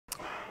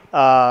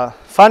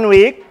Fun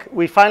week.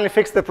 We finally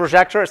fixed the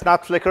projector. It's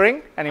not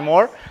flickering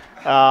anymore.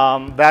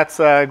 That's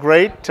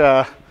great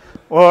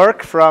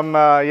work from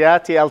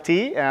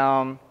TLT.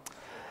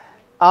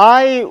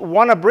 I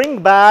want to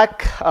bring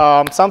back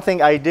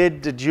something I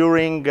did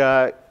during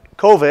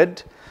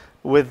COVID,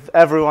 with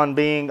everyone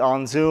being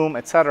on Zoom,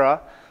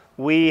 etc.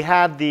 We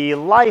had the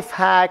life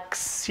hacks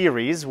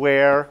series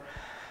where,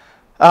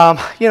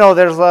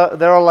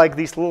 there are like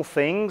these little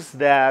things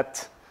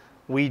that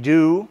we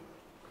do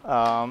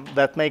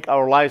that make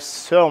our lives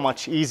so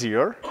much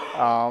easier.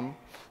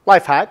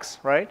 Life hacks,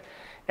 right?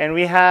 And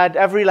we had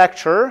every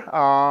lecture,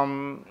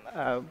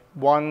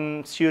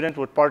 one student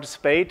would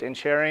participate in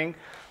sharing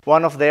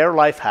one of their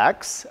life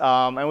hacks.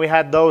 And we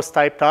had those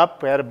typed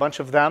up. We had a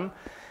bunch of them.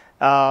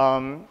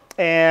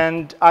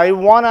 And I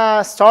want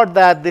to start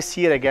that this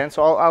year again.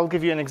 So I'll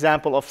give you an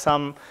example of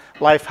some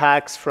life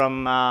hacks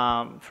from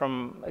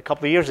a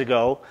couple of years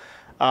ago.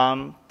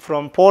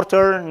 From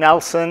Porter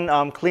Nelson,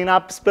 clean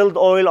up spilled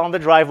oil on the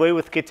driveway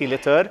with kitty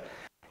litter.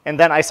 And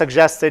then I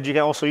suggested you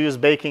can also use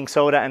baking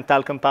soda and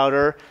talcum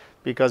powder,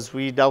 because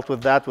we dealt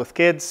with that with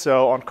kids.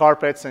 So on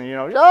carpets, and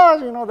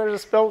there's a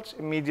spill,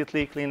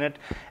 immediately clean it.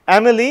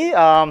 Emily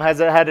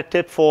had a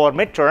tip for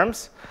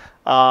midterms.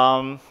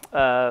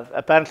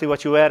 Apparently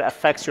what you wear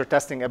affects your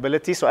testing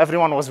ability. So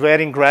everyone was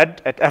wearing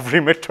red at every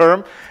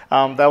midterm.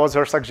 That was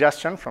her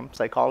suggestion from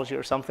psychology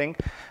or something.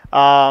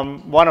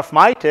 One of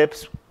my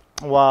tips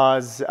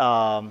was,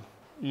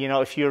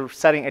 if you're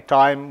setting a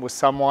time with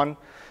someone,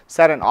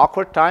 set an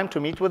awkward time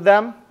to meet with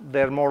them.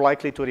 They're more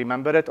likely to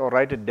remember it or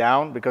write it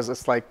down, because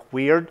it's like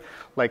weird.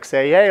 Like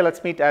say, hey,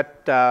 let's meet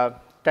at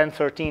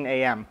 10:13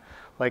 a.m.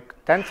 Like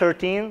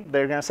 10:13,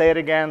 they're going to say it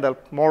again. They're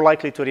more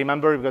likely to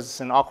remember because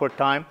it's an awkward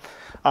time.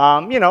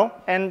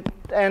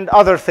 And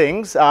other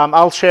things.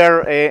 I'll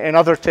share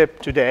another tip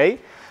today.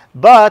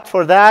 But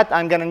for that,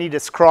 I'm going to need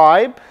a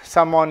scribe,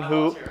 someone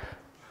who...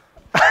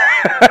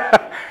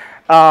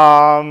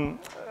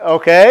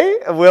 okay,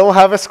 we'll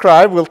have a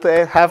scribe. We'll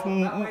have...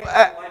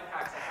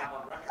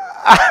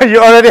 you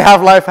already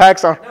have life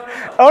hacks on.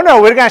 Oh,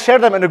 no, we're going to share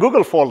them in a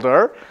Google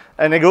folder,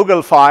 in a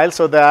Google file,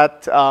 so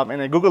that in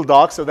a Google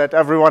Doc, so that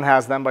everyone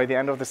has them by the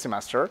end of the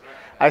semester.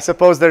 I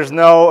suppose there's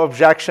no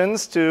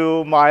objections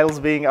to Miles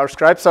being our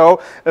scribe.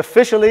 So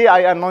officially,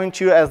 I anoint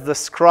you as the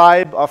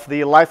scribe of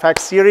the life hack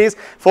series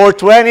for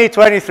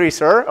 2023,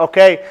 sir.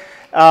 Okay.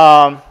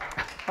 All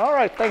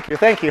right. Thank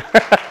you.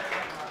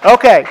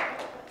 Okay.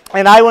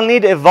 And I will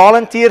need a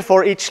volunteer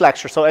for each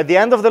lecture. So at the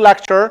end of the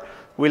lecture,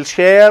 we'll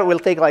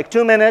take like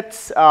 2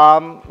 minutes.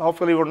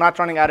 Hopefully, we're not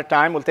running out of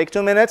time. We'll take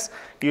 2 minutes.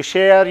 You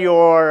share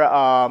your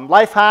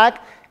life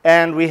hack,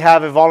 and we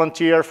have a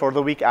volunteer for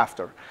the week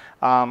after.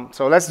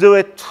 So let's do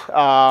it.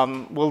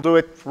 We'll do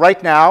it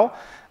right now.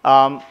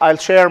 I'll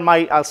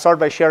start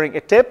by sharing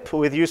a tip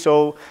with you.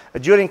 So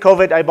during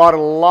COVID, I bought a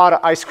lot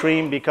of ice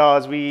cream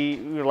because we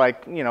were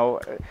like,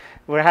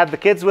 we had the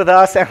kids with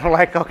us, and we're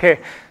like, okay,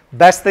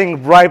 best thing,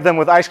 bribe them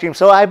with ice cream.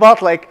 So I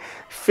bought like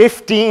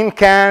 15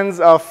 cans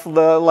of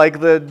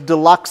the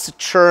deluxe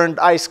churned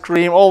ice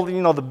cream, all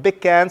the big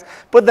cans,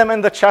 put them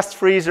in the chest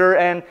freezer,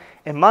 and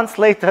a month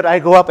later I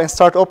go up and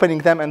start opening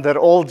them, and they're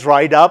all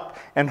dried up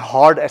and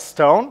hard as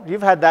stone.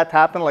 You've had that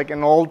happen, like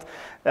an old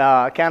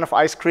can of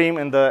ice cream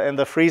in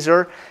the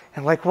freezer,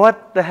 and like,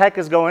 what the heck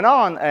is going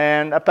on?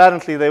 And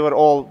apparently they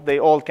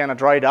all kind of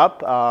dried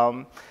up.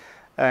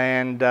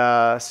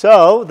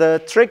 So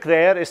the trick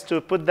there is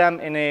to put them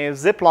in a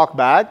Ziploc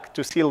bag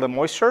to seal the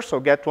moisture. So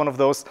get one of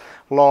those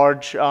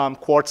large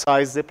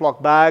quart-sized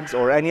Ziploc bags,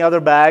 or any other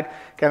bag,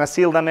 kind of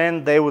seal them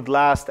in. They would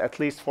last at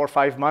least 4 or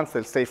 5 months.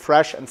 They'll stay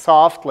fresh and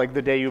soft like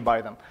the day you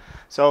buy them.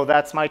 So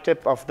that's my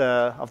tip of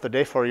the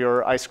day for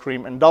your ice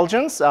cream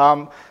indulgence.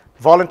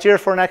 Volunteer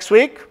for next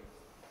week.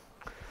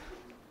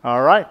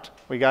 All right,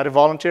 we got a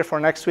volunteer for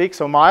next week.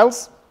 So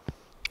Miles,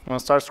 you want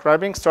to start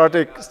scribing?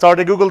 Start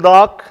a Google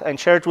Doc and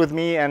share it with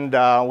me, and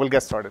we'll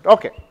get started.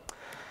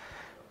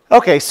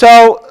 Okay,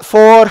 so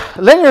for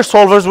linear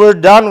solvers, we're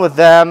done with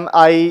them.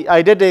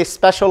 I did a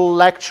special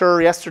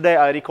lecture yesterday.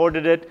 I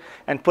recorded it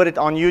and put it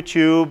on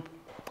YouTube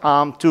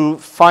to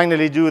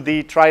finally do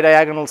the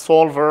tridiagonal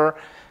solver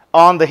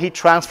on the heat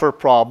transfer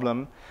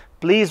problem.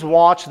 Please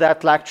watch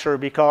that lecture,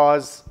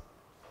 because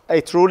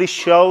it truly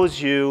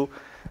shows you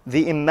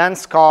the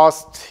immense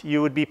cost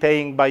you would be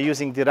paying by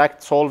using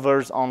direct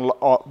solvers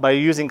by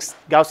using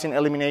Gaussian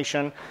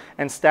elimination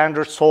and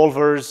standard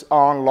solvers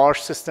on large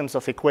systems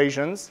of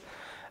equations.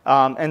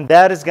 And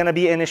that is going to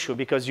be an issue,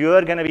 because you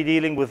are going to be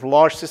dealing with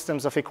large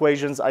systems of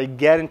equations. I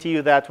guarantee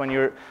you that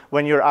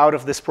when you're out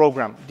of this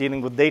program,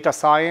 dealing with data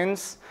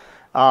science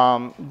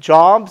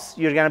jobs,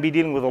 you're going to be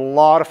dealing with a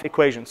lot of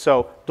equations.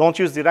 So don't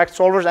use direct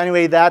solvers.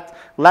 Anyway, that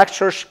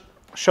lecture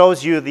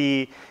shows you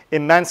the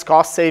immense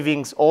cost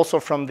savings also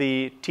from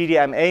the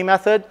TDMA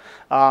method.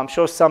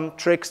 Shows some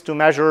tricks to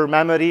measure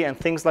memory and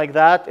things like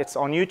that. It's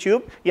on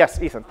YouTube.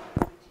 Yes, Ethan.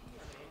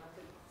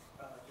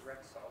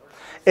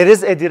 It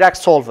is a direct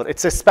solver.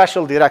 It's a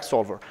special direct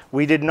solver.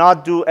 We did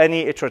not do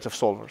any iterative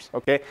solvers,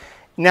 okay?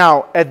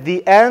 Now, at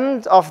the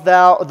end of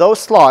those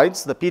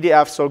slides, the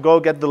PDF, so go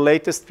get the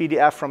latest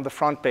PDF from the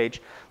front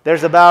page.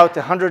 There's about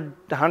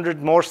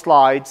 100 more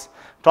slides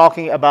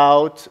talking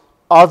about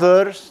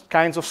other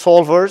kinds of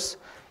solvers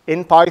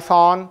in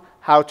Python,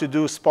 how to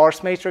do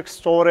sparse matrix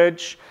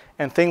storage,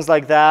 and things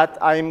like that.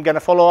 I'm going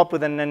to follow up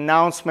with an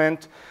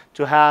announcement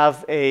to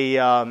have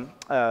a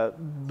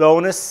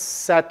bonus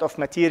set of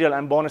material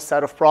and bonus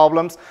set of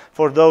problems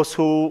for those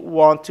who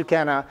want to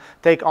kind of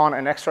take on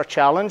an extra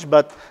challenge.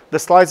 But the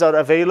slides are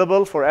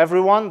available for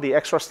everyone. The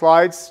extra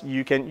slides,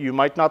 you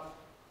might not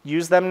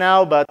use them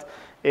now, but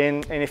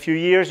in a few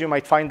years, you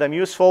might find them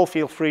useful.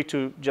 Feel free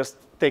to just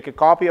take a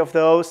copy of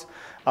those.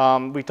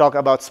 We talk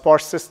about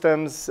sparse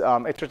systems,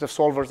 iterative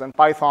solvers in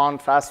Python,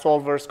 fast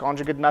solvers,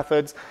 conjugate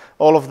methods,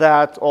 all of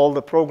that, all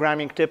the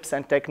programming tips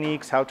and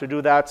techniques, how to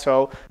do that.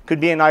 So it could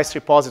be a nice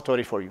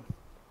repository for you.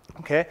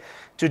 Okay.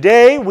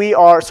 Today we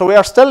are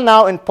still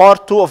now in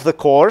part 2 of the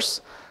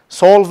course,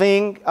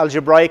 solving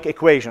algebraic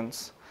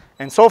equations.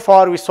 And so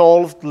far we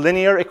solved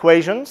linear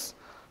equations.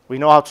 We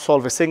know how to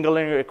solve a single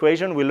linear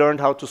equation. We learned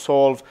how to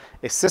solve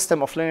a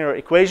system of linear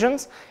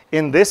equations.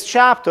 In this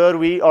chapter,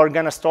 we are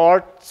going to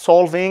start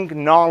solving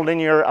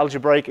nonlinear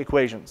algebraic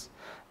equations,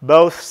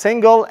 both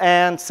single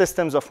and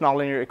systems of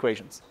nonlinear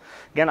equations.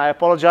 Again, I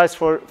apologize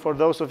for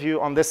those of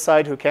you on this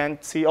side who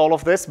can't see all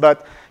of this,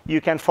 but you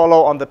can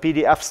follow on the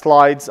PDF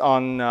slides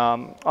on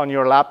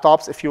your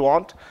laptops if you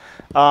want.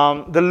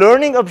 The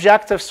learning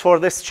objectives for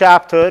this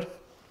chapter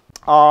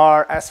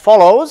are as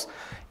follows.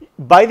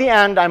 By the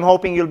end, I'm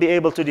hoping you'll be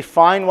able to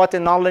define what a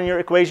nonlinear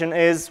equation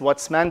is,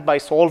 what's meant by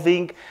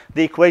solving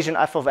the equation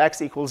f of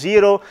x equals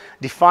 0,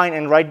 define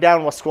and write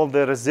down what's called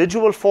the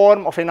residual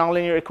form of a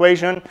nonlinear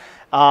equation,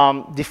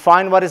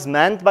 define what is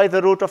meant by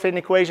the root of an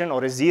equation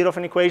or a zero of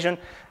an equation,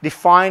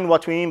 define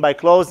what we mean by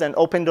closed and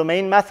open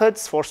domain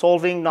methods for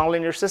solving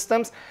nonlinear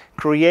systems,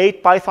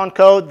 create Python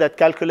code that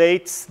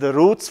calculates the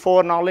roots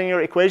for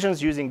nonlinear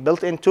equations using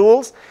built-in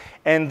tools,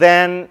 and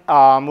then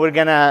we're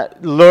going to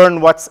learn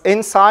what's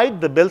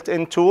inside the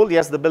built-in tool.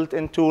 Yes, the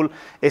built-in tool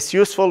is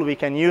useful. We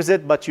can use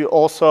it. But you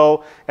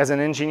also, as an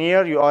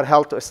engineer, you are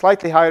held to a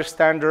slightly higher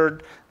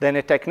standard than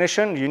a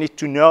technician. You need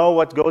to know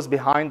what goes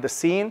behind the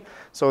scene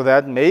so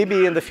that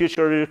maybe in the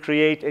future you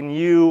create a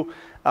new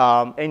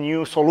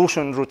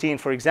solution routine,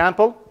 for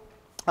example.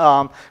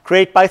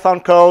 Create Python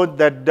code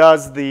that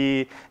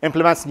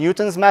implements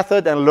Newton's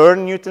method and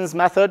learn Newton's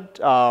method,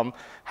 how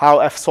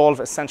fsolve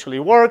essentially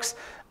works.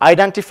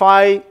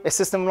 Identify a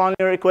system of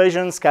nonlinear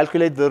equations,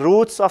 calculate the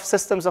roots of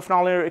systems of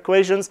nonlinear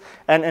equations,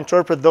 and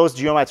interpret those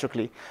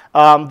geometrically.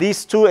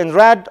 These two in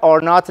red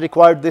are not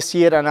required this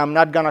year, and I'm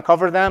not going to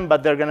cover them,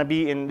 but they're going to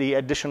be in the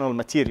additional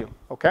material.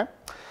 Okay?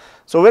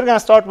 So we're going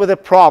to start with a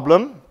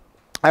problem.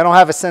 I don't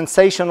have a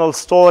sensational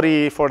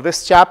story for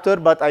this chapter,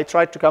 but I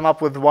tried to come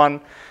up with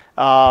one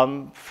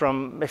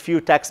from a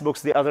few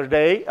textbooks the other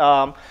day.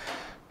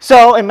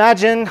 So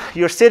imagine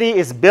your city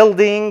is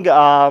building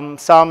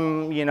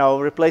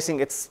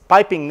replacing its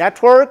piping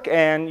network,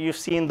 and you've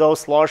seen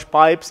those large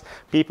pipes.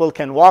 People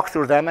can walk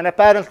through them, and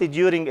apparently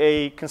during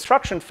a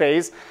construction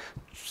phase,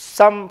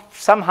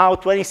 somehow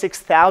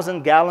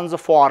 26,000 gallons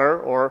of water,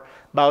 or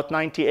about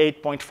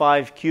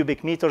 98.5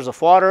 cubic meters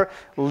of water,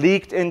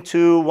 leaked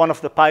into one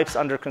of the pipes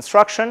under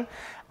construction.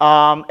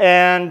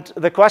 And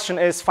the question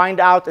is,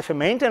 find out if a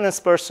maintenance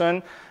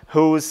person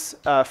who's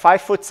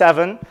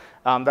 5'7",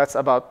 that's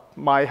about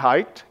my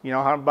height,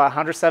 about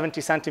 170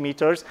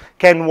 centimeters,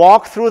 can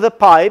walk through the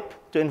pipe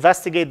to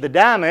investigate the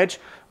damage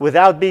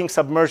without being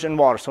submerged in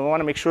water. So we want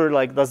to make sure,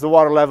 like, does the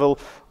water level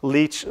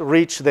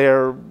reach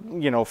their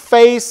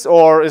face,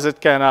 or is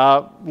it kind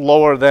of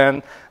lower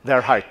than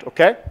their height?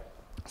 Okay,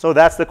 so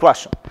that's the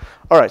question.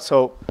 All right,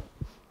 so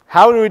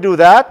how do we do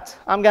that?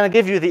 I'm going to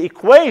give you the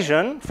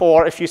equation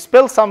for if you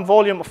spill some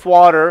volume of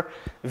water,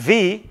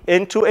 V,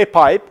 into a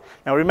pipe.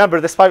 Now remember,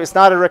 this pipe is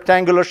not a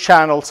rectangular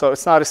channel, so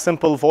it's not a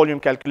simple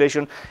volume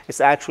calculation. It's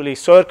actually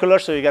circular,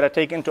 so you got to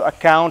take into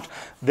account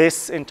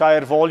this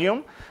entire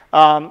volume.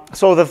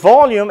 So the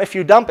volume, if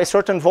you dump a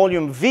certain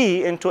volume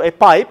V into a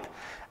pipe,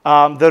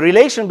 the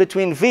relation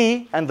between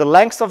V and the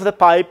length of the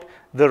pipe,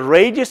 the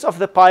radius of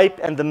the pipe,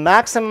 and the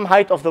maximum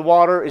height of the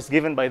water is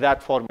given by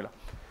that formula.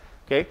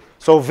 Okay?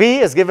 So V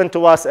is given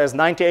to us as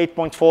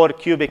 98.4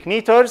 cubic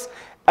meters.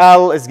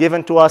 L is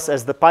given to us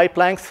as the pipe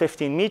length,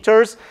 15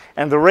 meters,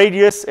 and the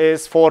radius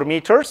is 4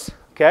 meters.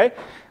 Okay,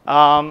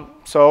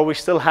 so we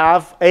still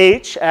have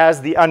H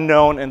as the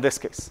unknown in this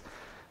case.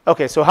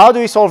 Okay, so how do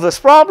we solve this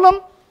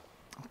problem?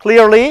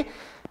 Clearly,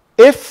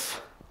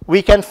 if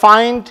we can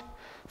find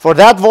for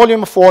that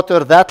volume of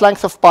water, that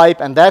length of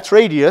pipe, and that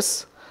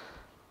radius,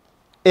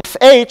 if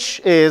H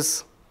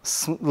is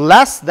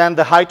less than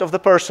the height of the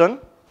person,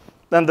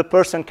 then the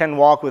person can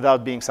walk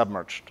without being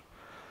submerged,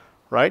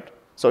 right?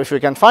 So if we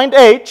can find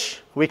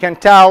H, we can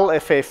tell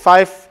if a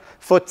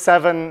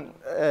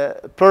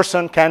 5'7"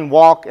 person can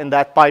walk in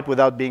that pipe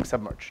without being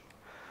submerged.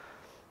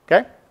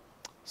 Okay?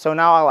 So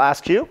now I'll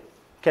ask you,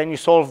 can you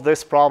solve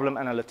this problem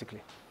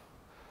analytically?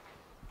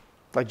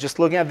 Like just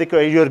looking at the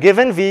equation, you're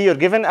given V, you're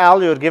given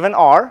L, you're given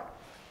R.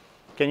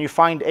 can you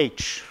find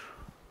H?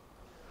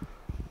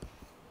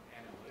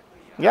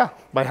 Yeah,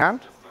 by hand.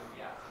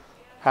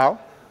 How?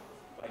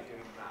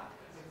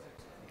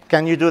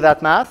 Can you do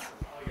that math?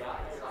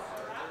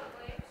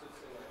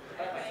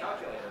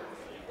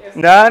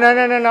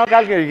 No,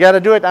 calculator. You got to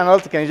do it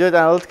analytically. Can you do it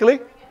analytically?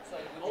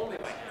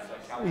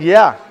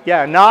 Yeah,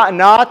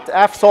 not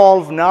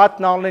fsolve, not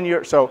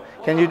nonlinear. So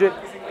can you do it?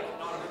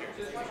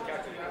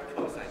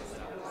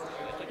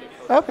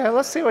 Okay,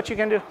 let's see what you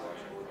can do.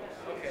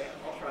 Okay,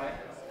 I'll try.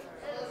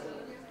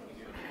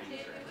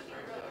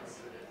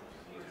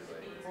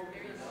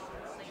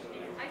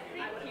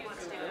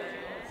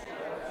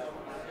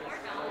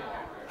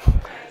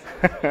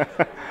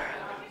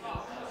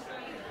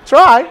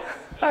 Try.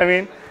 I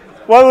mean,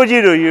 what would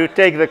you do? You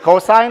take the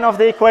cosine of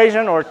the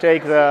equation or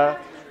take the,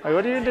 like,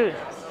 what do you do?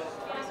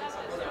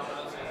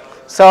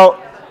 So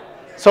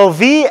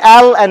V,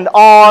 L, and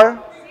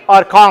R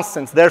are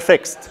constants. They're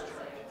fixed.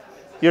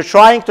 You're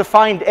trying to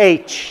find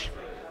H.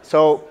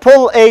 So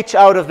pull H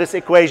out of this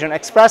equation.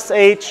 Express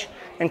H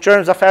in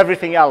terms of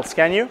everything else.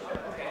 Can you?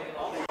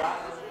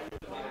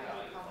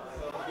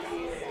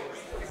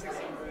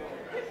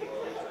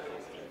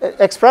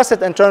 Express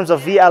it in terms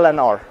of V, L, and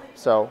R.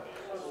 So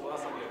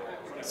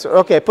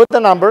okay, put the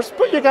numbers.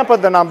 You can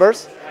put the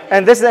numbers.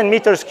 And this is in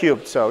meters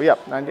cubed. So,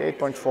 yep,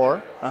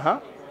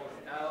 98.4.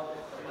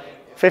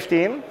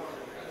 15.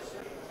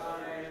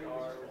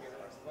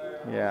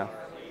 Yeah.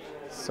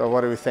 So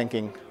what are we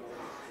thinking?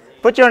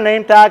 Put your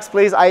name tags,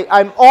 please.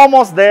 I'm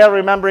almost there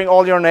remembering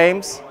all your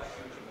names.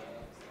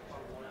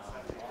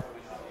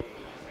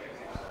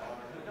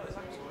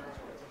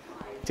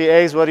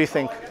 TAs, what do you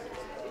think?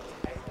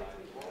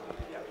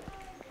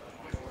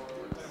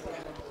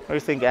 What do you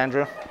think,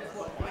 Andrew?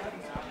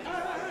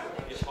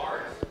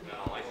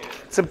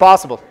 It's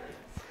impossible.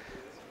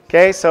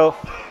 Okay, so.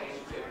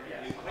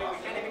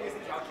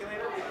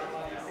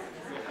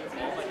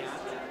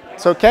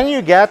 So can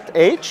you get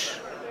H?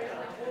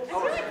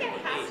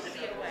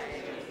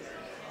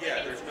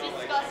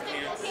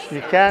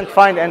 You can't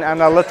find an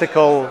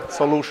analytical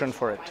solution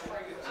for it.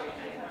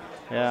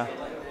 Yeah.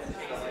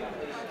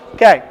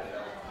 Okay.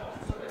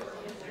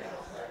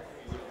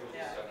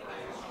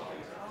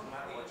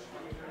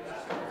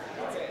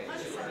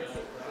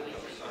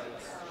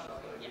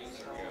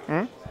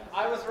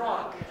 I was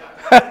wrong.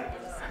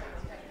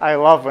 I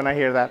love when I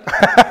hear that.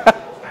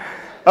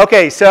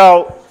 Okay,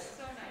 so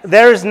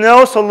there's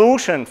no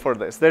solution for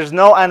this. There's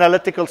no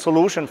analytical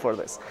solution for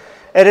this.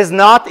 It is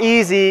not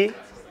easy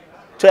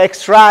to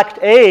extract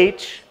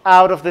H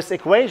out of this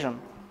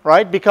equation,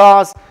 right?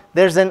 Because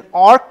there's an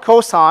arc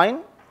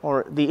cosine,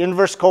 or the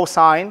inverse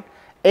cosine.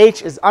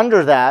 H is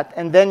under that.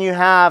 And then you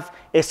have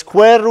a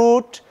square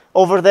root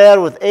over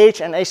there with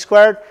H and H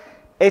squared.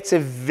 It's a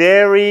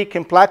very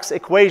complex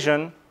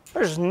equation.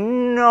 There's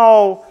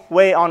no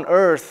way on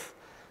earth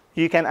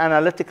you can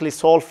analytically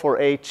solve for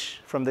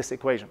H from this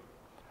equation.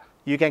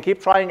 You can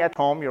keep trying at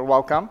home. You're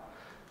welcome.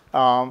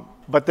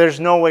 But there's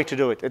no way to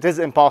do it. It is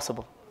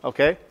impossible.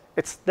 Okay?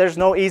 There's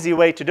no easy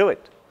way to do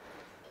it.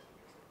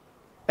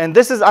 And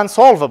this is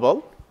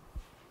unsolvable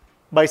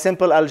by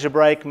simple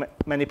algebraic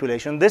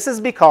manipulation. This is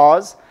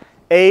because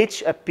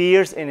H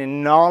appears in a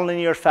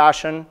nonlinear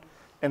fashion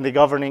in the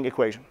governing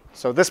equation.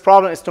 So this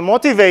problem is to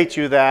motivate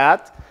you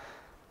that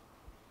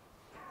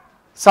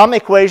some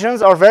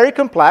equations are very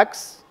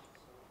complex,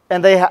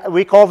 and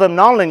we call them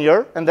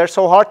nonlinear, and they're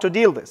so hard to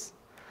deal with.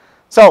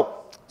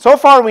 So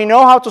far we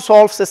know how to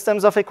solve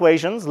systems of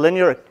equations,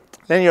 linear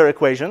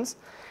equations.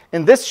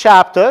 In this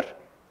chapter,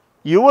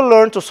 you will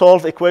learn to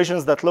solve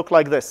equations that look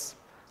like this.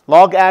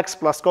 Log x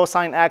plus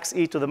cosine x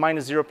e to the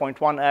minus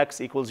 0.1 x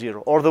equals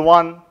 0, or the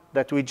one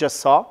that we just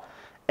saw.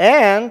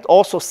 And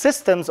also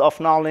systems of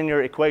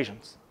nonlinear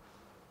equations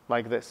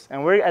like this.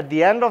 And at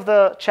the end of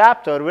the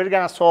chapter, we're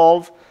going to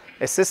solve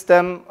a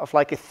system of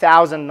like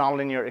 1,000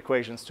 nonlinear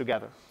equations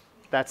together.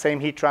 That same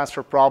heat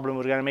transfer problem,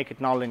 we're going to make it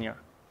nonlinear.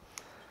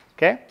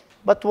 Okay?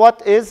 But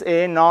what is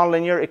a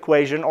nonlinear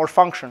equation or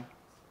function?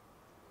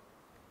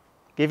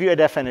 Give you a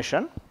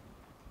definition.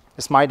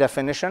 It's my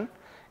definition.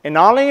 A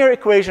nonlinear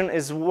equation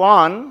is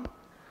one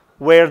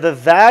where the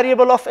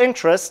variable of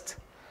interest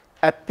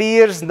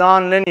appears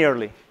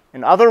nonlinearly.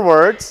 In other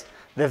words,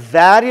 the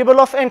variable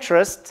of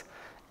interest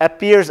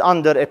appears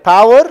under a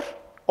power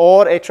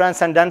or a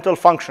transcendental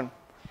function.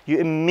 You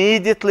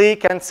immediately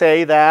can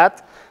say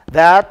that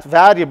that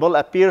variable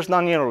appears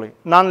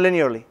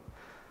nonlinearly.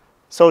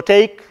 So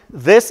take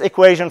this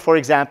equation, for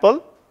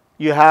example.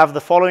 You have the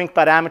following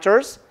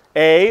parameters: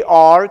 A,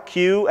 R,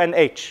 Q, and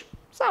H.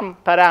 Some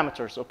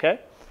parameters, okay?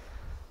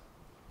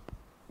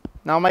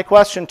 Now my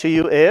question to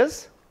you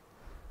is,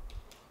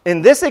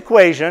 in this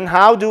equation,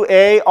 how do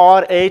A,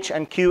 R, H,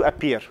 and Q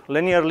appear,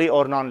 linearly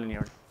or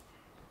nonlinearly?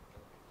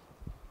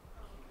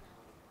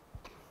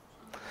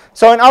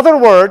 So in other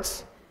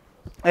words,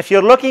 if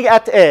you're looking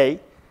at A,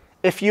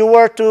 if you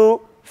were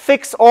to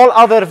fix all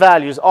other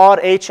values, R,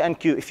 H, and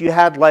Q, if you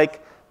had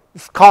like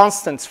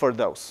constants for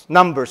those,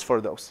 numbers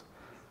for those,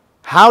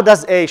 how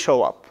does A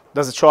show up?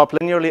 Does it show up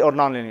linearly or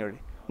nonlinearly?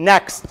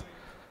 Next.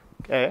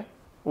 Okay.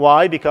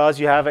 Why? Because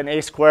you have an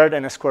a squared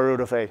and a square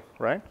root of a,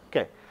 right?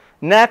 Okay.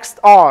 Next,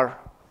 r.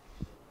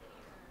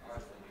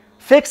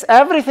 Fix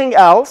everything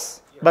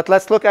else, but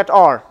let's look at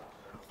r.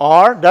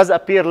 R does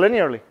appear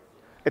linearly.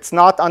 It's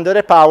not under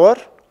a power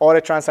or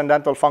a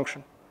transcendental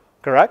function,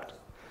 correct?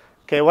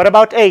 Okay, what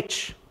about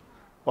h?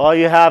 Well,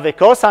 you have a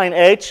cosine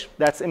h.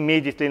 That's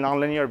immediately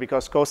nonlinear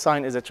because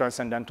cosine is a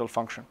transcendental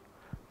function.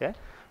 Okay.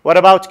 What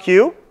about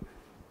q?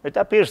 It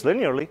appears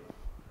linearly,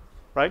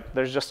 right?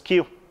 There's just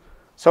q.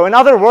 So in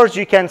other words,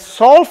 you can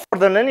solve for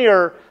the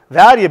linear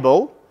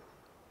variable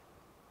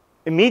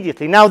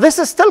immediately. Now, this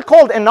is still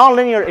called a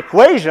nonlinear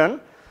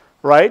equation,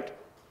 right?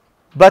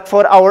 But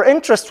for our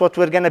interest, what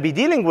we're going to be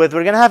dealing with,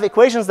 we're going to have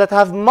equations that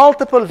have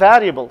multiple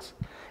variables.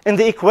 In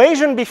the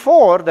equation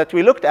before that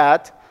we looked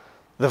at,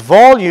 the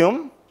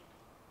volume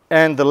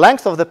and the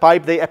length of the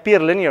pipe, they appear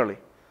linearly.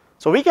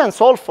 So we can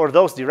solve for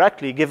those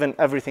directly given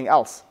everything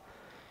else.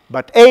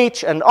 But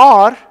h and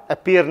r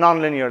appear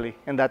nonlinearly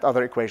in that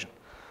other equation.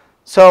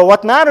 So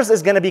what matters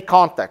is going to be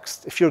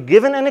context. If you're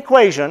given an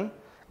equation,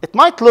 it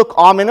might look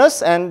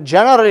ominous and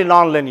generally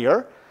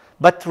nonlinear,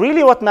 but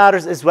really what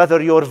matters is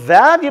whether your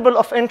variable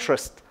of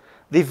interest,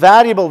 the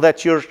variable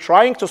that you're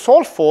trying to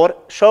solve for,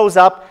 shows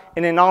up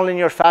in a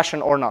nonlinear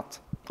fashion or not.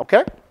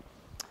 Okay?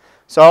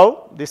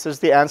 So this is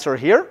the answer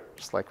here,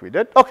 just like we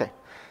did. Okay.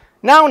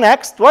 Now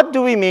next, what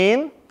do we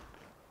mean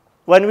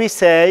when we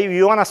say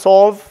you want to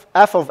solve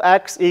f of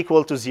x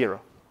equal to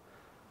 0?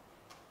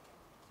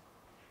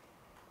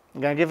 I'm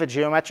going to give a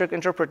geometric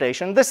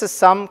interpretation. This is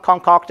some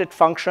concocted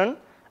function,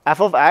 f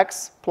of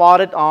x,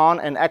 plotted on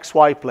an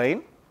xy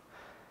plane.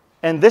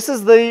 And this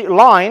is the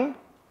line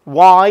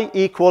y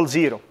equals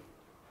 0.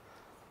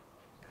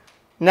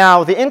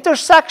 Now, the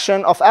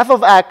intersection of f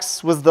of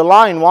x with the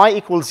line y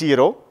equals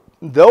 0,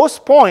 those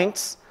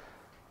points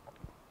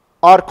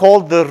are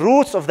called the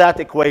roots of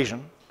that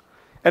equation.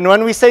 And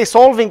when we say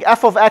solving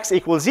f of x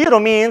equals 0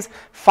 means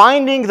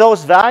finding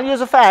those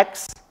values of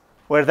x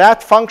where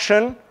that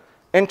function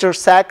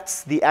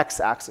intersects the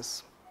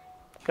x-axis.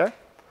 Okay?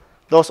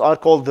 Those are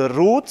called the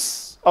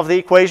roots of the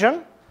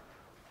equation,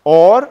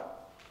 or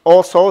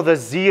also the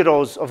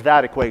zeros of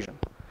that equation.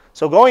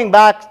 So going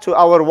back to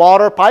our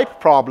water pipe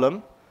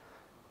problem,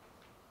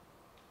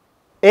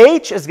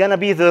 h is going to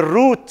be the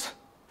root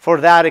for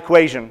that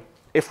equation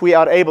if we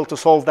are able to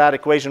solve that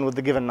equation with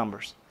the given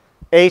numbers.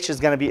 H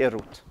is going to be a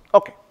root.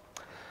 Okay.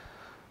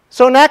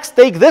 So next,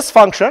 take this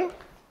function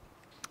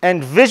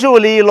and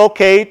visually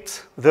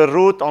locate the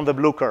root on the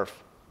blue curve.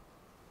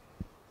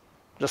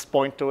 Just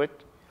point to it.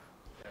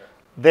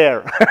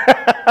 There.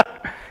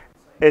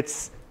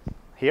 It's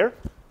here.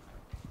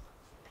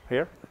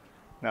 Here?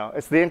 No,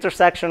 it's the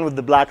intersection with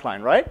the black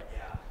line, right?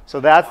 Yeah.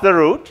 So that's the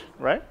root,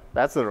 right?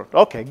 That's the root.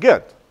 OK,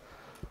 good.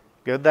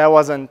 Good. That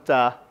wasn't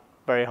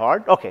very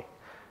hard. OK.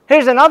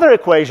 Here's another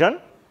equation.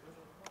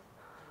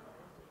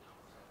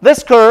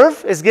 This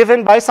curve is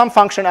given by some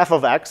function f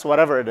of x,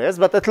 whatever it is,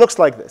 but it looks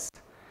like this.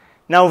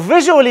 Now,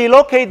 visually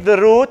locate the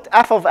root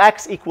f of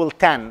x equal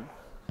 10.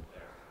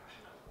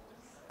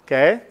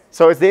 OK?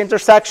 So it's the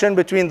intersection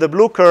between the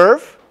blue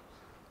curve.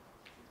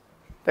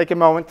 Take a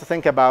moment to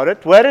think about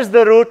it. Where is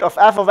the root of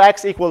f of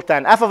x equal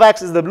 10? F of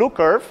x is the blue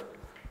curve.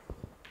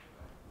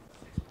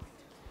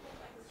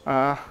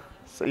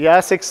 So yeah,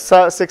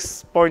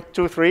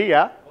 6.23,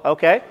 yeah.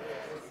 OK.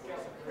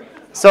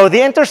 So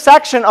the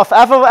intersection of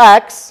f of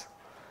x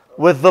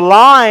with the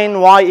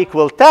line y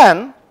equal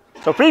 10,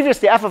 so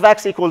previously f of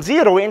x equals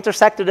 0, we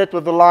intersected it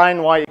with the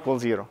line y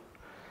equals 0.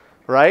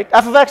 Right?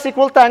 F of x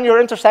equal 10, you're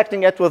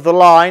intersecting it with the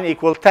line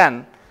equal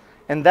 10.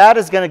 And that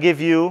is going to give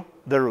you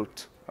the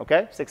root.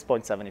 OK?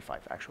 6.75,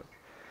 actually.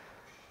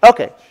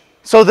 OK.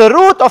 So the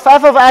root of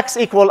f of x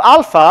equal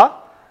alpha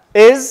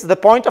is the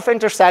point of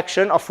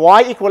intersection of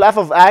y equal f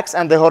of x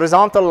and the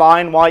horizontal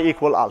line y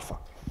equal alpha.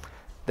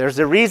 There's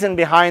a reason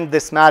behind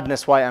this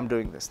madness why I'm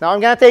doing this. Now I'm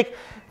going to take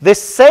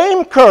this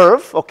same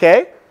curve, OK?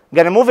 I'm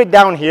going to move it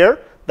down here.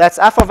 That's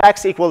f of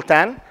x equal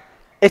 10.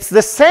 It's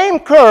the same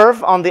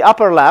curve on the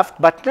upper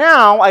left, but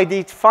now I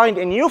defined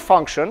a new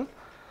function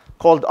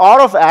called r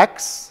of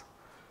x.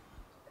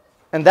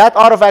 And that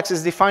r of x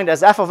is defined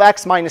as f of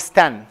x minus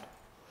 10.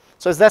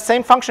 So it's that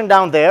same function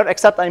down there,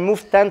 except I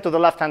moved 10 to the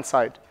left-hand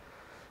side.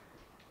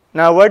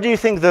 Now, where do you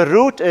think the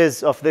root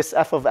is of this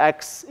f of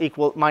x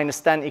equal minus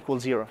 10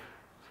 equals 0?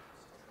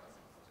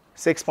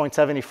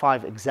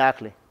 6.75,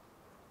 exactly.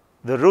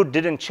 The root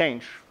didn't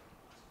change.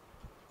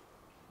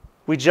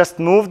 We just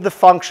moved the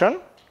function,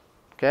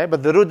 okay,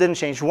 but the root didn't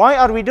change. Why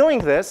are we doing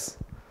this?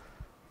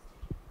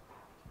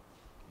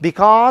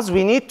 Because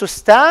we need to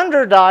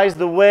standardize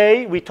the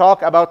way we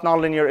talk about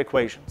nonlinear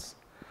equations.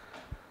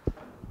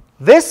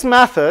 This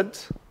method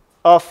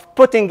of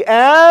putting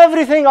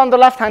everything on the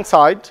left-hand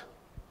side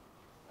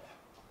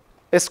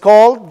is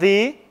called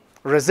the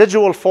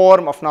residual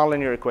form of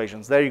nonlinear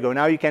equations. There you go.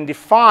 Now you can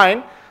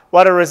define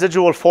what a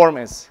residual form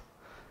is.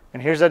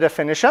 And here's a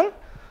definition.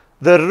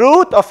 The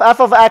root of f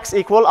of x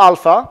equal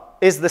alpha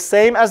is the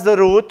same as the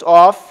root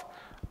of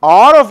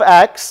r of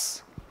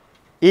x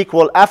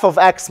equal f of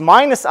x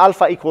minus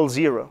alpha equals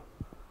 0.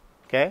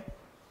 Okay?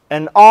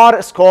 and R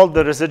is called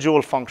the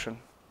residual function.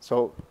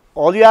 So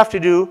all you have to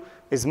do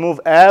is move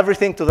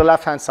everything to the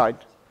left-hand side,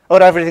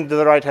 or everything to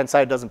the right-hand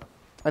side.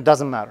 It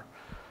doesn't matter.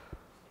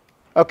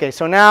 OK,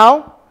 so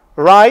now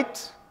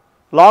write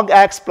log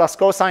x plus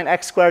cosine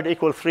x squared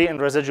equals 3 in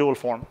residual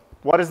form.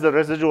 What is the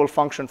residual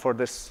function for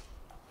this?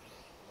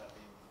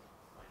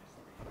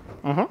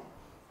 Yep.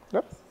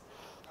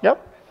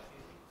 Yep.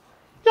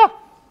 Yeah.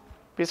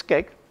 Piece of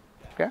cake.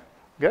 OK,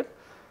 good.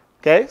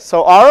 OK,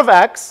 so R of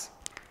x,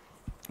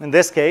 in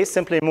this case,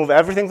 simply move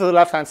everything to the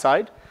left-hand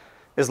side,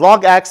 is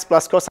log x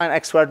plus cosine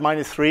x squared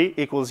minus 3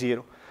 equals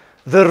 0.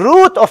 The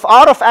root of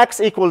R of x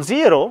equals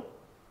 0,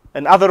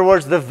 in other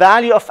words, the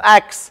value of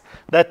x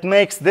that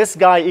makes this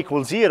guy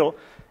equal 0,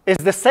 is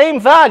the same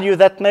value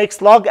that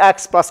makes log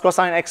x plus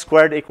cosine x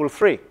squared equal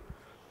 3.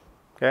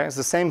 Okay, it's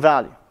the same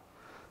value.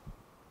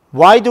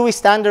 Why do we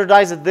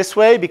standardize it this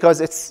way? Because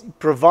it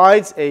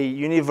provides a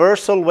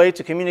universal way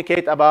to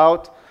communicate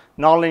about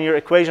nonlinear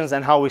equations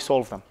and how we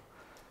solve them.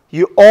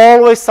 You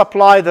always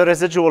supply the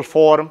residual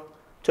form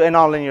to a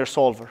nonlinear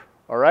solver.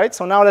 All right,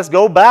 so now let's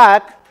go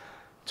back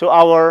to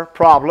our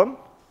problem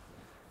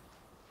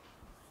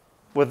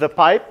with the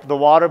pipe, the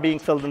water being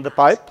filled in the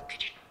pipe.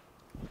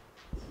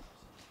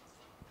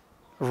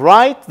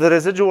 Write the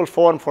residual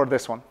form for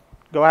this one.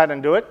 Go ahead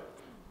and do it.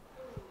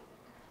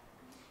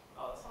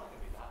 Oh, that's not going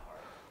to be that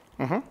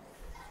hard.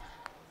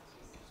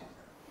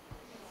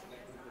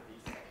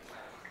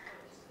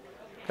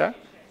 Okay.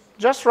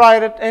 Just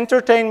write it.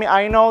 Entertain me.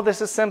 I know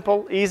this is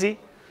simple, easy.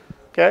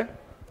 Okay.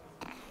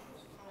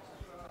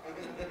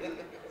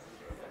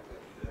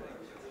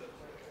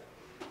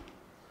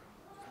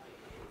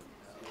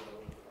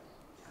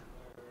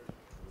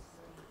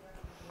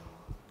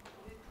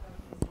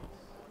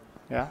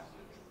 Yeah.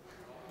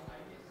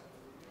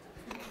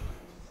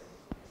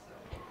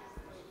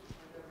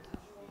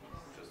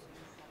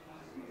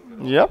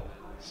 Yep.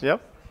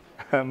 Yep.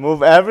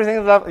 Move everything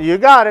to the left. You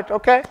got it.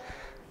 OK.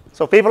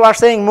 So people are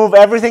saying move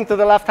everything to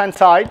the left-hand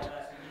side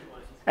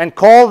and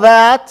call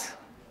that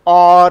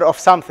R of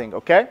something.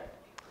 OK?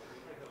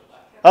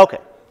 OK.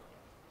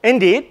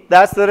 Indeed,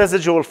 that's the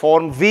residual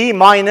form, V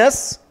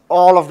minus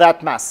all of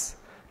that mass,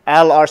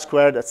 L R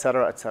squared, et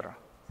cetera, et cetera.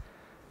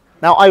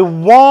 Now, I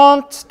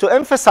want to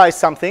emphasize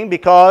something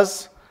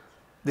because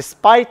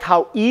despite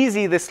how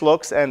easy this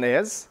looks and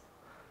is,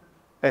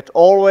 it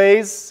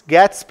always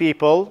gets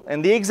people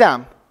in the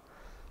exam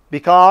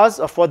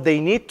because of what they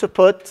need to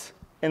put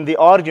in the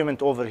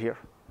argument over here.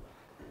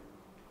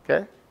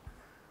 Okay?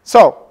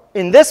 So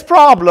in this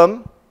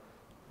problem,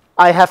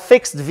 I have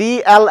fixed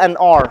V, L, and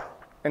R.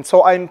 And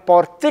so I'm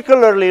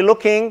particularly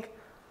looking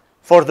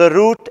for the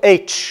root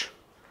H.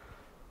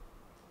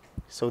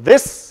 So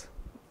this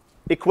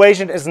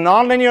equation is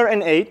nonlinear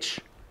in H.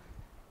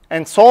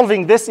 And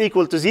solving this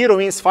equal to 0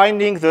 means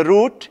finding the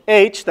root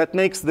H that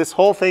makes this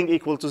whole thing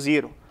equal to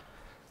 0.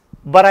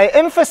 But I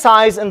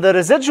emphasize in the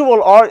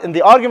residual in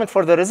the argument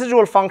for the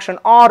residual function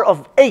R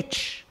of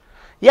H.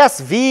 Yes,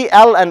 V,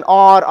 L, and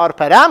R are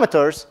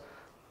parameters,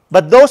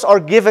 but those are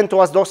given to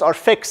us. Those are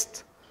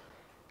fixed.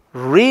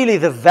 Really,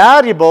 the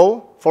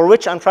variable for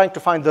which I'm trying to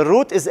find the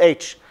root is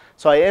H.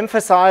 So I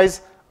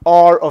emphasize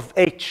R of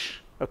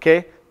H,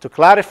 okay, to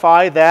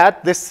clarify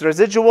that this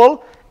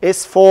residual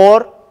is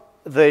for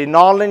the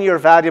nonlinear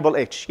variable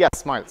H.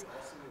 Yes, Miles.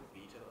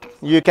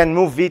 You can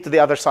move V to the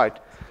other side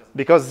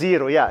because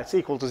 0, yeah, it's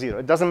equal to 0.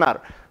 It doesn't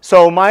matter.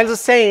 So Miles is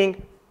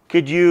saying,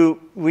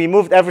 we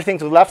moved everything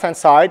to the left-hand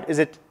side.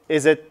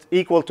 Is it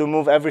equal to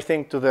move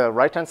everything to the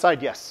right-hand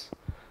side? Yes.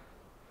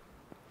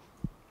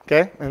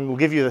 Okay, and we'll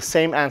give you the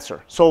same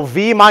answer. So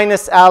V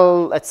minus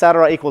L, et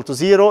cetera, equal to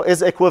 0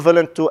 is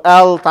equivalent to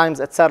L times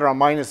et cetera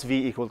minus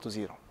V equal to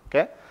 0.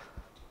 Okay,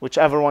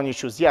 whichever one you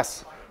choose.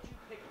 Yes.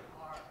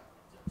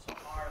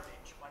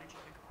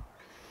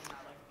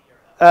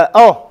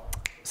 Oh,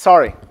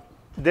 sorry.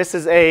 This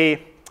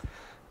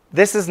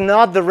is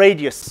not the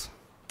radius.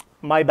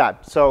 My bad.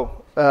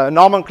 So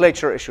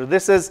nomenclature issue.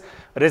 This is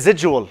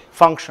residual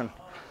function.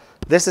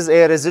 This is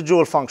a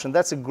residual function.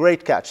 That's a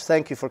great catch.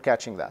 Thank you for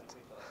catching that.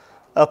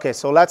 OK,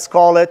 so let's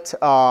call it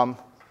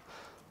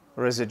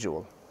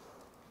residual.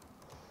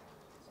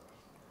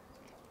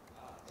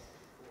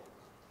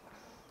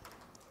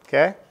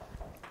 OK.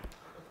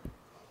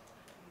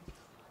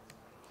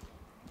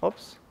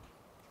 Oops.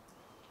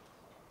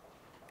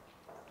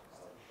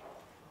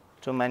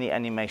 Too many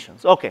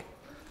animations. OK.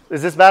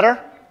 Is this better?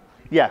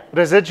 Yeah,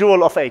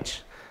 residual of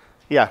H.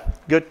 Yeah,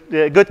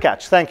 good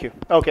catch. Thank you.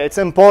 OK, it's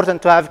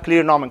important to have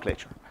clear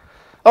nomenclature.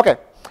 OK.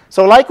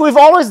 So like we've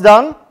always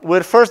done,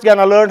 we're first going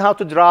to learn how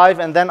to drive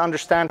and then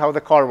understand how the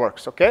car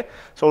works, OK?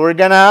 So we're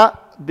going to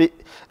be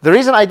 – the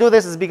reason I do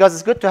this is because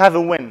it's good to have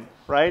a win,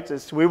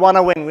 right? We want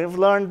to win. We've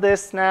learned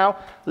this now.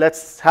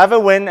 Let's have a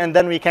win, and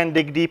then we can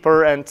dig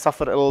deeper and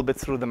suffer a little bit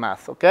through the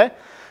math, OK?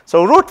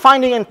 So root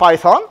finding in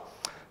Python.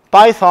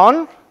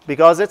 Python,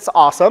 because it's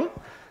awesome,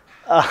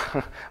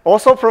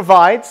 also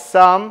provides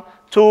some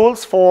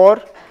tools for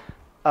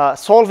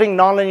solving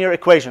nonlinear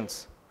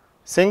equations.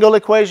 Single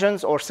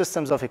equations or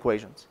systems of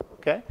equations,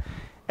 okay?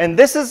 And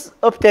this is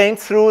obtained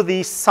through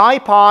the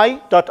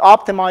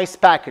scipy.optimize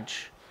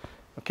package.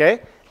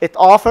 Okay? It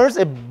offers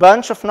a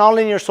bunch of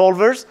nonlinear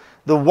solvers.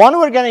 The one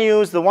we're going to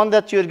use, the one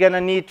that you're going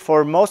to need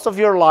for most of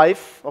your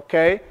life,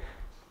 okay,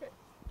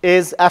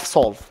 is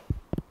fsolve.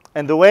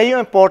 And the way you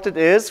import it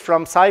is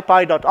from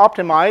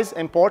scipy.optimize,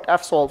 import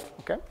fsolve.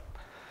 Okay?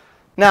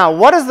 Now,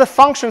 what is the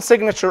function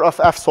signature of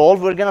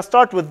fsolve? We're going to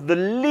start with the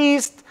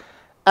least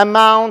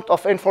amount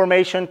of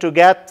information to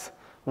get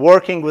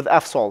working with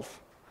fsolve.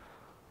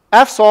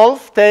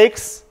 Fsolve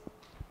takes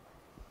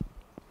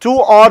two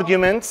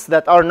arguments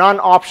that are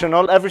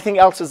non-optional. Everything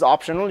else is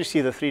optional. You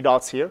see the three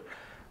dots here.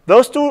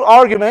 Those two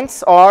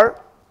arguments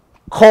are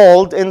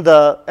called in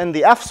the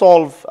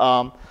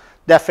fsolve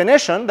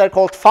definition. They're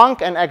called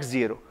func and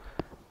x0.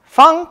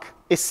 Func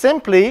is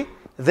simply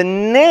the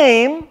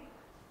name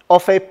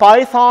of a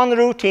Python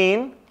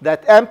routine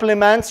that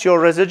implements your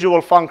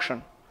residual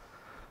function.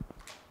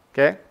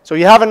 Okay? So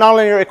you have a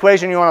nonlinear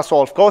equation you want to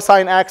solve.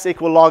 Cosine x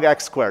equal log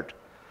x squared.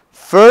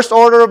 First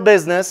order of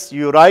business,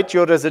 you write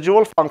your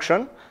residual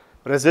function,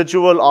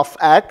 residual of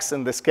x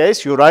in this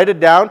case. You write it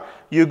down.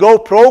 You go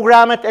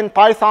program it in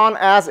Python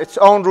as its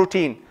own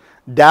routine.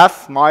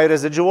 Def my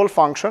residual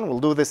function. We'll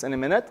do this in a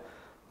minute.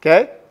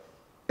 Okay?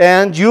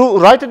 And you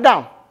write it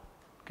down.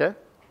 Okay?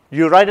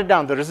 You write it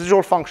down, the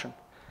residual function.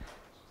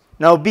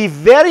 Now be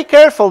very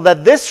careful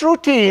that this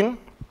routine,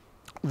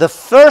 the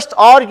first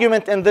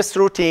argument in this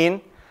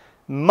routine,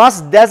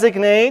 must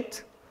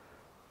designate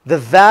the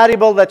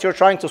variable that you're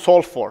trying to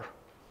solve for.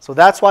 So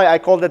that's why I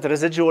called it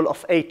residual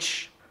of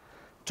h.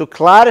 To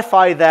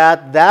clarify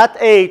that that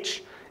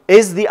h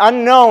is the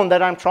unknown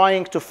that I'm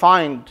trying to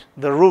find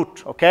the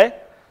root, okay?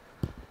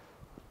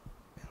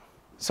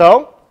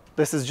 So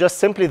this is just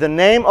simply the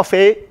name of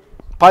a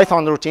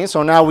Python routine.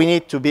 So now we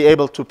need to be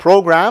able to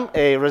program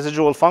a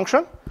residual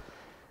function.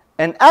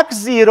 And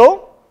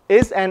x0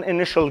 is an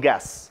initial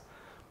guess.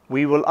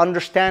 We will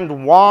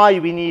understand why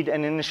we need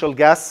an initial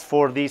guess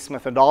for these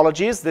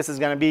methodologies. This is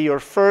going to be your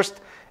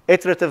first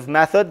iterative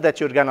method that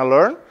you're going to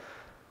learn.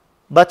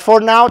 But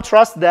for now,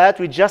 trust that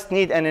we just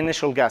need an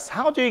initial guess.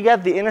 How do you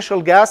get the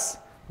initial guess?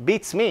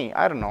 Beats me.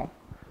 I don't know.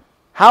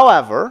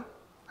 However,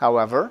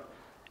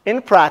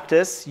 in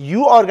practice,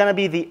 you are going to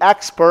be the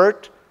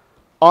expert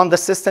on the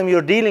system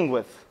you're dealing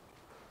with.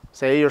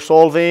 Say you're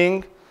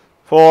solving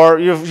for,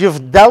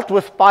 you've dealt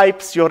with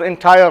pipes your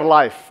entire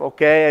life,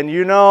 okay? And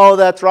you know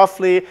that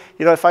roughly,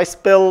 if I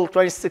spill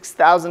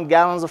 26,000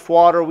 gallons of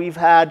water, we've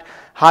had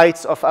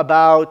heights of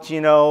about,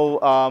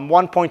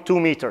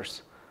 1.2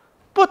 meters.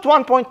 Put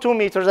 1.2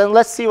 meters and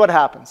let's see what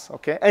happens,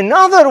 okay?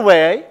 Another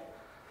way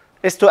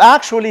is to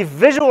actually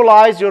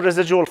visualize your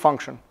residual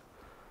function.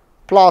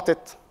 Plot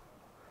it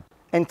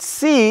and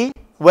see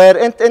where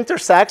it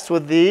intersects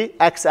with the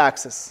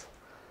x-axis.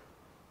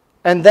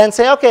 And then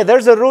say, okay,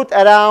 there's a root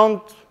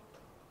around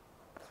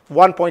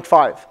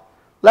 1.5.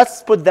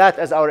 Let's put that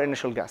as our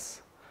initial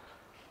guess.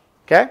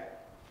 Okay?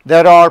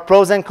 There are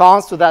pros and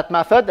cons to that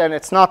method, and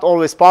it's not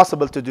always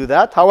possible to do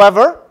that.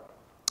 However,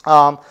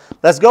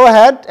 let's go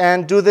ahead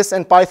and do this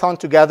in Python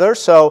together.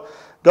 So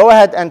go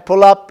ahead and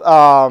pull up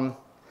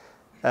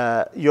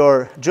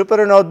your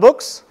Jupyter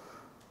notebooks.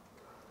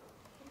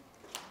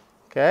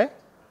 Okay?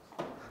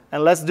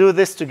 And let's do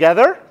this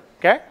together.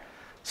 Okay?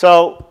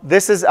 So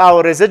this is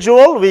our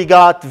residual. We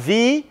got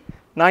V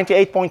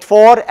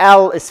 98.4,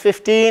 L is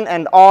 15,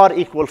 and R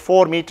equal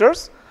 4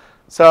 meters.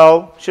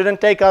 So shouldn't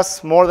take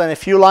us more than a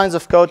few lines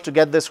of code to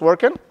get this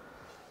working.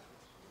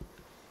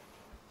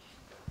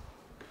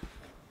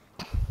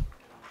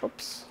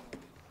 Oops.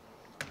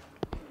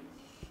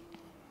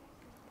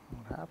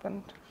 What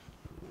happened?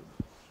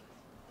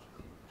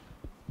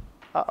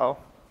 Uh-oh.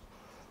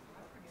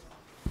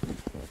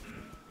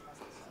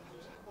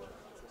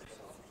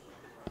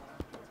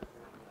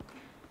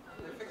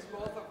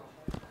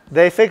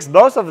 They fixed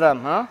both of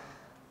them, huh?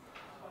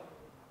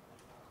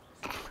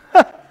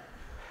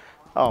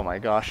 Oh my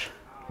gosh.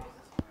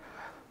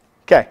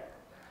 Okay.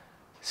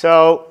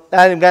 So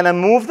I'm going to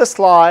move the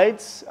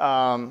slides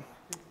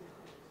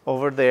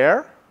over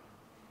there.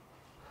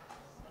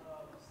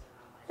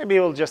 Maybe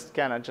we'll just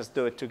kind of just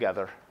do it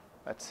together.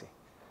 Let's see.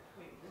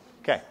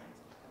 Okay.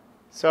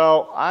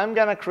 So I'm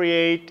going to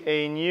create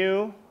a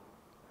new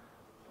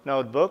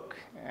notebook,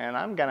 and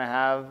I'm going to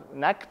have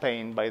neck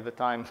pain by the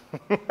time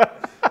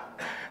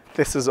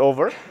this is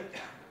over.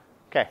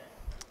 Okay.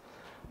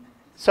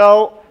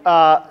 So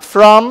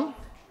from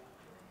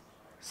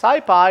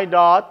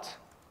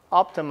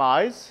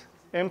scipy.optimize,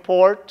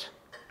 import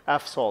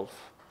fsolve.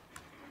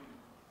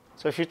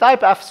 So if you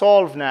type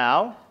fsolve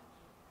now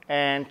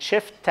and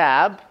shift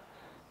tab,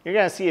 you're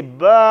going to see a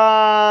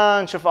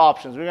bunch of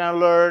options. We're going to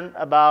learn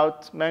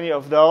about many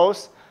of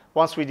those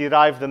once we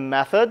derive the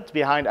method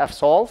behind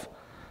fsolve.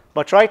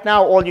 But right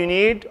now, all you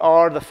need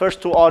are the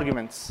first two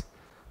arguments,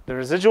 the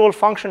residual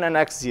function and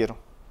x0.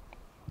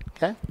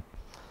 Okay?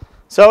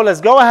 So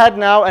let's go ahead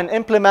now and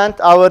implement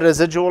our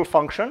residual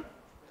function.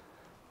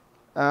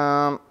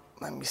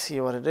 Let me see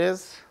what it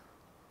is.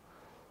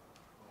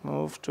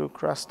 Move to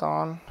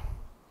Creston.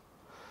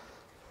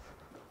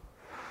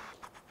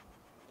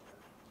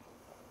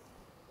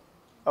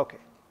 OK.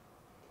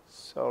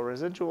 So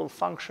residual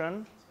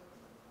function,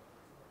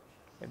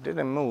 it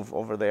didn't move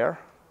over there.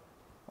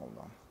 Hold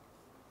on.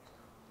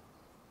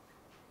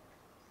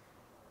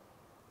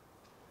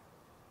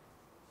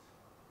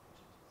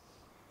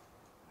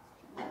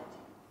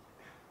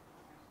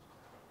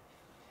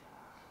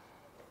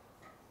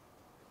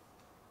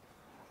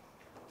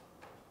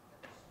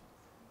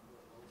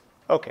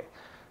 OK.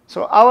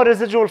 So our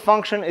residual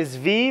function is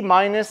v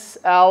minus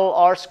L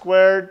r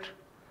squared.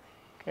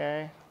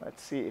 OK.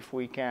 Let's see if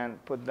we can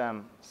put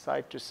them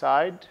side to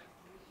side.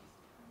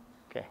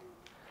 OK.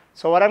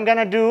 So what I'm going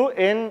to do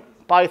in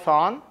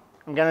Python,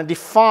 I'm going to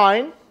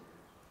define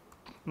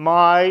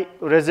my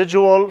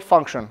residual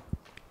function.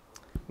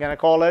 I'm going to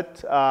call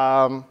it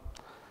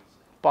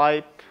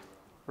pipe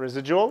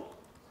residual.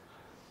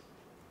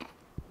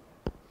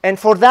 And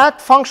for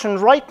that function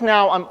right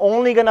now, I'm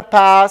only going to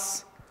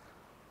pass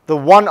the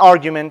one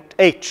argument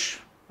h,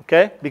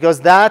 okay? Because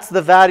that's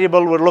the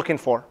variable we're looking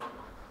for.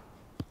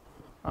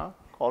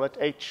 Call it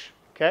h,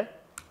 okay?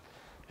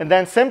 And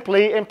then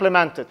simply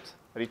implement it.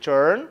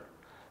 Return,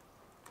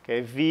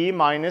 okay, v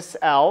minus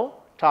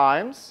L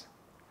times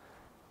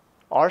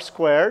r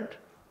squared,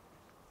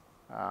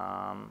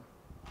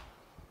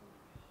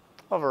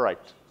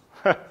 overwrite.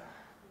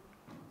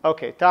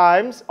 Okay,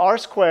 times r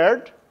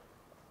squared,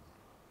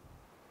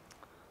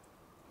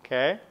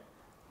 okay,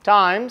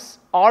 times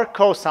r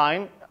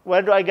cosine.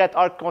 Where do I get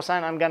r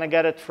cosine? I'm going to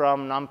get it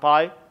from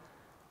NumPy.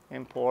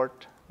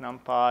 Import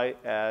NumPy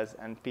as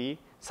NP.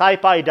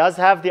 Scipy does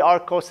have the r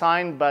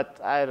cosine, but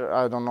I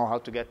don't know how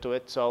to get to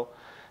it. So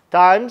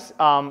times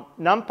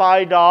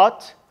NumPy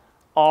dot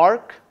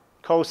arc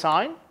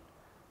cosine.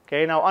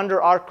 Okay, now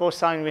under arc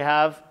cosine, we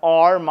have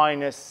r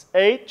minus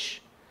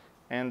h.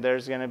 And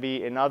there's going to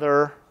be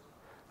another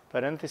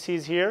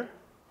parentheses here,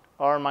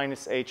 r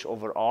minus h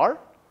over r.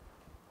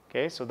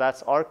 Okay, so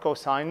that's r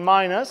cosine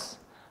minus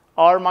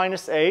r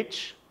minus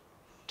h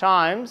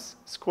times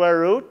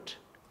square root,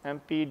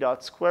 mp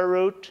dot square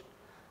root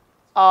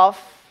of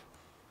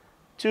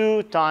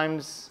 2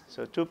 times,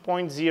 so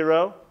 2.0,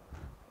 you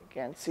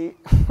can't see,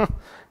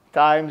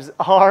 times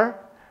r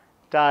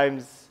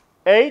times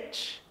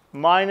h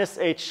minus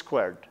h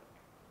squared.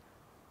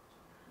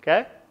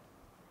 Okay?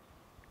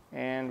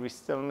 And we're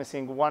still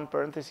missing one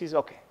parenthesis.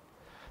 Okay.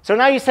 So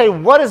now you say,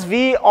 what is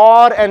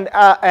VR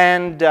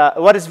and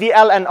what is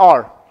VL and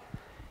R?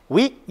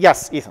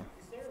 Yes, Ethan.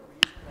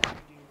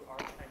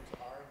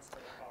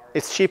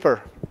 It's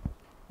cheaper.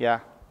 Yeah.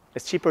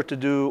 It's cheaper to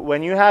do.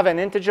 When you have an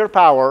integer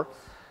power,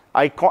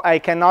 I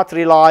cannot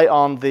rely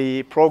on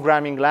the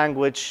programming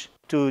language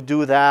to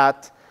do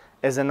that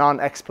as a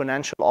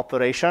non-exponential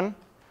operation.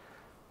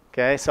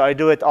 Okay, so I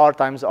do it r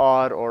times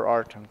r or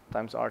r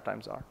times r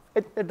times r.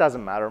 It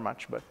doesn't matter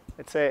much, but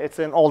it's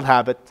an old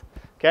habit.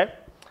 Okay,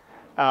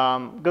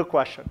 good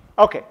question.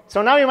 Okay,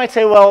 so now you might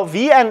say, well,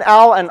 v and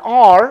l and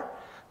r,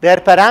 they're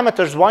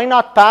parameters. Why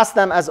not pass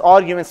them as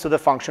arguments to the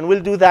function?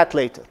 We'll do that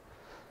later.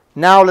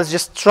 Now let's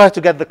just try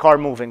to get the car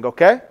moving,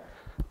 okay?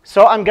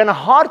 So I'm going to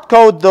hard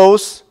code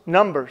those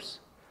numbers.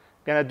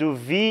 I'm going to do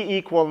v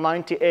equal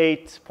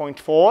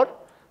 98.4,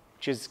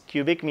 which is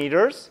cubic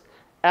meters.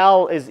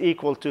 L is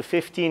equal to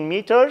 15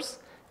 meters.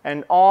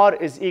 And R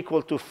is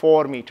equal to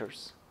 4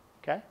 meters,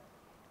 okay?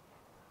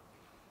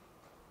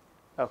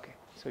 Okay,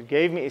 so it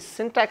gave me a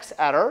syntax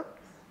error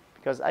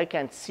because I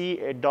can't see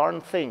a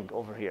darn thing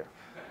over here.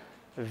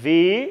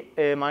 V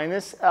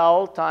minus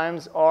L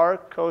times R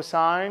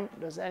cosine.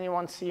 Does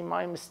anyone see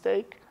my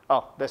mistake?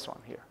 Oh, this one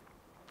here.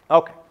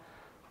 OK.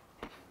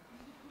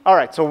 All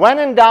right, so when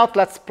in doubt,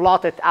 let's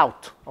plot it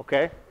out.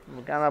 OK,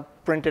 we're going to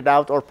print it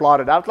out or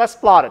plot it out. Let's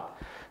plot it.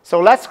 So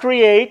let's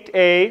create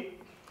a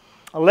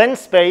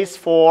linspace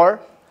for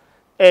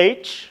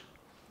h.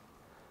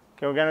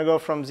 OK, we're going to go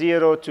from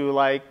 0 to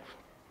like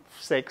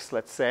 6,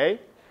 let's say.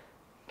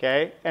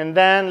 OK, and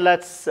then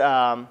let's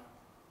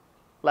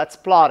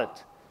plot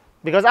it.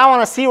 Because I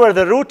want to see where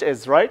the root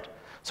is, right?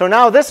 So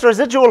now this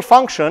residual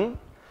function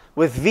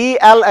with v,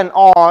 l, and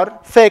r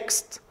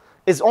fixed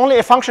is only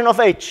a function of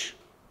h.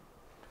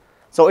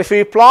 So if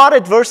we plot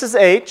it versus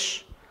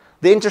h,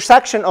 the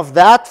intersection of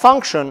that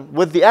function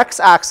with the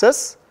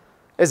x-axis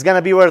is going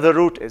to be where the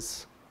root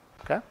is.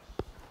 Okay?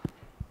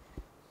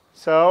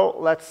 So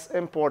let's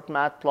import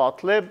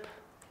matplotlib.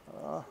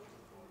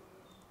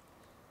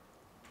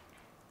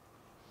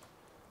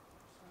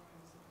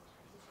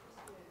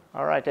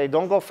 All right, I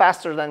don't go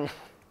faster than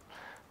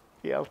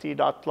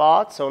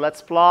plt.plot. So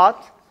let's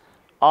plot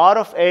r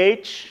of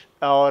h,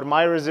 or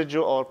my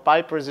residual, or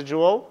pipe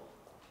residual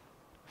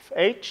of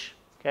h.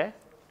 Okay.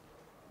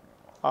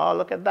 Oh,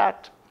 look at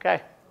that.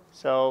 Okay.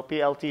 So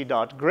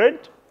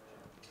plt.grid.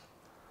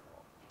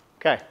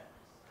 Okay.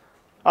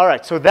 All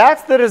right, so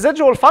that's the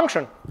residual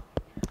function.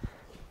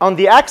 On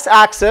the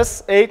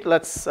x-axis,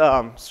 let's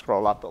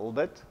scroll up a little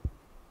bit.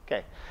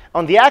 Okay.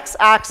 On the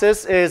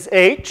x-axis is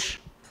h.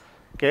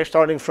 Okay,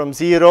 starting from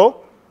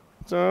 0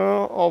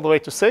 all the way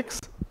to 6.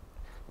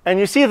 And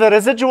you see the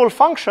residual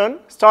function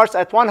starts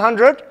at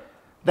 100,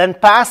 then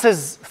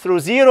passes through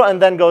 0,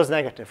 and then goes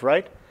negative,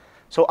 right?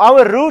 So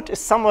our root is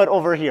somewhere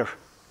over here.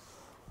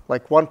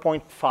 like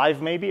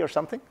 1.5 maybe or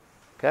something.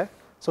 Okay?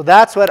 So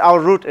that's where our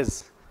root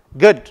is.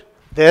 Good.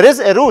 There is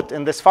a root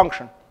in this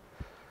function.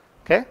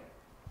 Okay?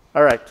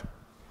 All right.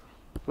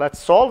 Let's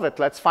solve it.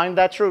 Let's find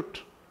that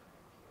root.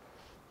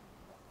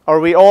 Are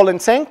we all in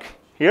sync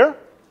here?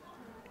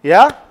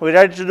 Yeah? We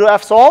ready to do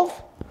fsolve?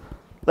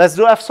 Let's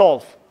do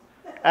fsolve.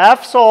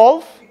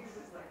 Fsolve.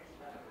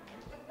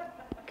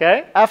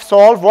 Okay?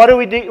 Fsolve.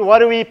 What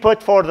do we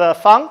put for the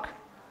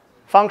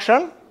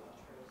function?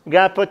 We're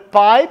going to put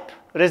pipe,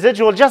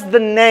 residual, just the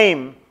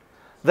name,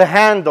 the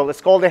handle.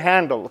 It's called a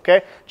handle.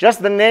 Okay?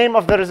 Just the name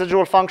of the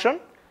residual function.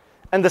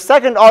 And the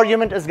second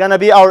argument is going to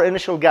be our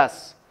initial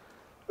guess.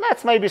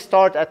 Let's maybe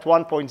start at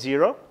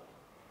 1.0.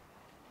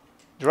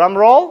 Drum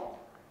roll.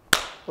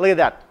 Look at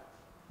that.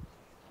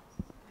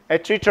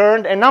 It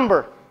returned a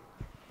number,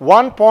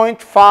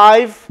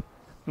 1.5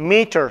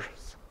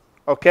 meters.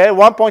 Okay,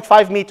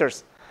 1.5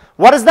 meters.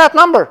 What is that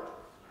number?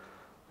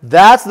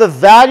 That's the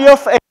value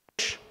of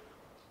h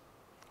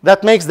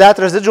that makes that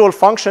residual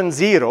function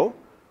 0,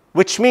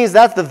 which means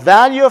that's the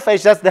value of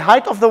h, that's the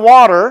height of the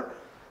water,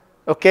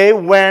 okay,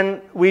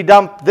 when we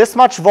dump this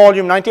much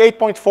volume,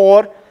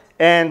 98.4,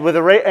 and with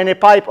a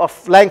pipe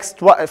of length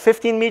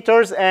 15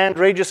 meters and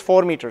radius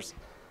 4 meters.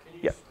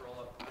 Can you scroll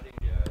up? I think,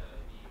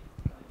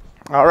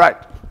 All right.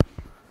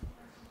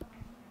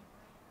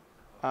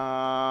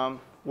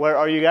 Where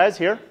are you guys?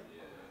 Here?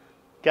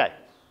 Okay.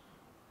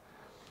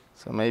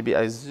 So maybe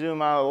I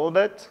zoom out a little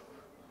bit.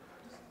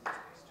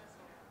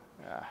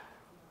 Yeah.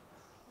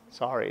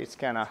 Sorry, it's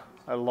kind of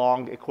a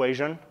long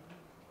equation.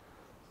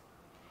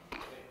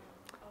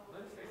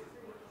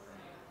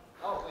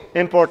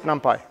 Import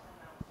NumPy.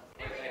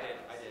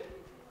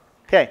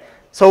 Okay.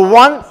 So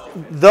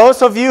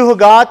those of you who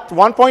got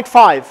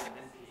 1.5,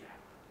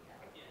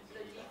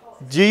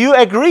 do you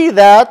agree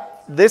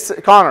that this,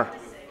 Connor?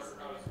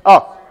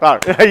 Oh,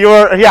 Connor, you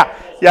were,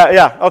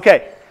 yeah,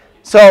 okay.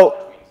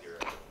 So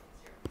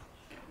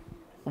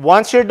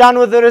once you're done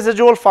with the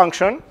residual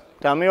function,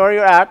 tell me where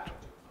you're at.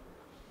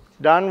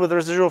 Done with the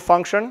residual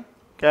function,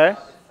 okay?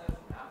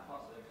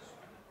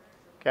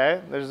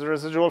 Okay, there's the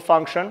residual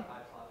function.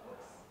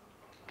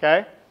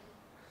 Okay.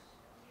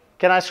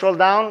 Can I scroll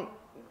down?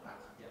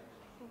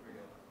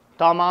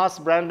 Thomas,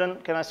 Brandon,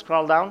 can I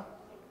scroll down?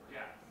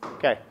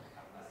 Okay.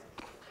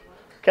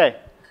 Okay.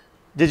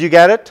 Did you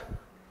get it?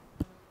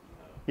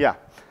 Yeah.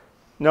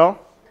 No?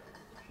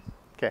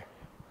 Okay.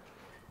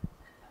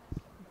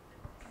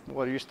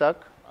 What, are you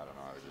stuck? I don't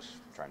know. I was just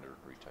trying to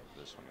retype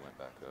this when it went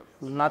back up.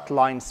 Not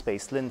line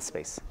space, lin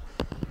space.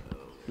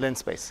 Lin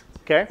space.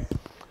 Okay.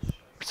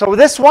 So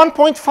this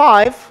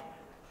 1.5,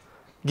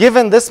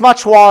 given this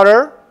much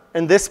water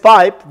in this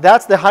pipe,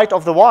 that's the height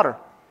of the water.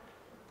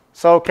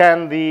 So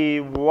can the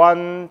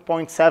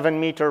 1.7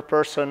 meter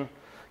person,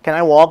 can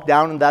I walk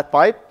down in that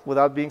pipe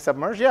without being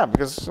submerged? Yeah,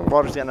 because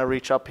water's going to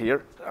reach up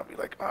here. I'll be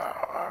like,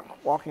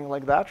 walking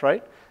like that,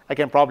 right? I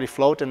can probably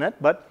float in it,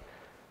 but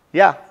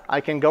yeah,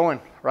 I can go in,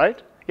 right?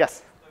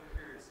 Yes? I'm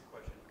curious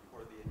question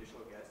for the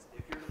initial guess.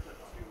 If you're to put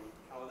 2,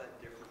 how will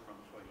that differ from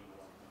putting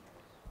 1?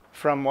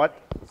 From what?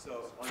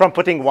 So From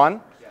putting 1?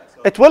 Yeah,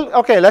 so It will,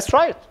 okay, let's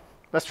try it.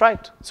 Let's try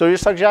it. So you're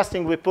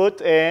suggesting we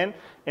put in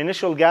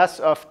initial guess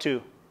of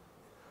 2.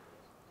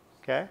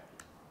 Okay?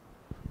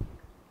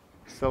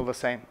 Still the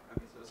same.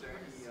 okay, so is there any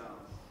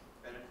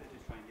benefit to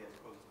trying to get as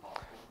close as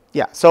possible?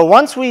 Yeah, so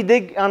once we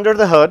dig under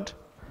the hood,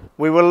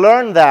 we will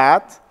learn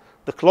that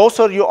the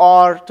closer you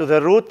are to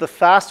the root, the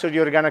faster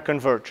you're going to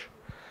converge.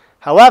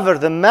 However,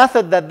 the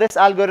method that this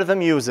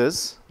algorithm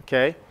uses,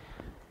 okay,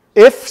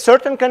 if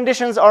certain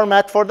conditions are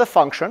met for the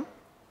function,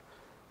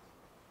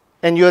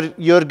 and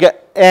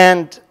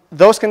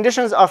those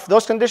conditions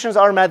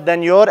are met, then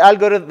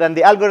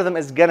the algorithm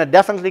is going to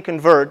definitely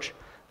converge.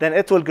 Then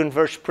it will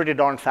converge pretty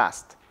darn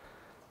fast.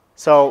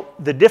 So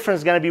the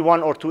difference is going to be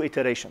 1 or 2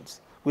 iterations.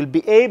 We'll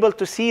be able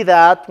to see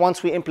that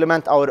once we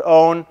implement our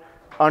own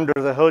under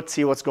the hood,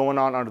 see what's going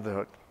on under the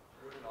hood.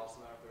 Would it also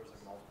matter if there's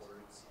like multiple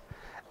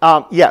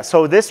roots? Yeah,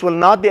 so this will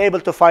not be able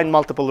to find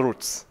multiple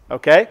roots,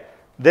 okay?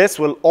 This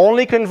will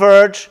only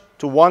converge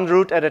to one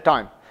root at a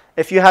time.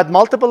 If you had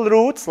multiple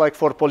roots, like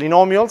for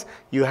polynomials,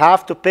 you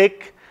have to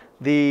pick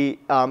the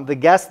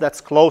guess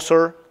that's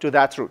closer to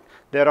that root.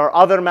 There are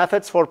other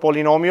methods for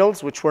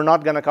polynomials, which we're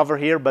not going to cover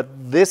here, but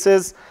this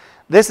is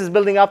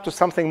building up to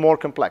something more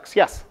complex.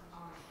 Yes?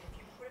 If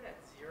you put it at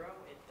 0,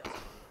 it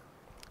doesn't.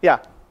 Yeah,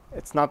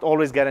 it's not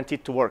always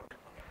guaranteed to work.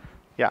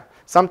 Yeah,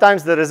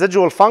 sometimes the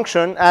residual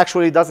function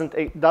actually doesn't,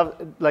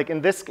 like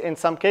in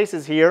some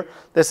cases here,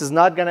 this is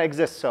not going to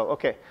exist. So,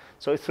 okay,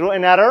 so through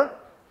an error,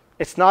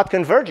 it's not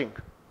converging.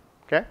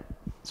 Okay,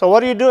 so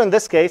what do you do in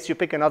this case? You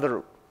pick another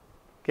root.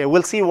 Okay,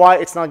 we'll see why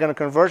it's not going to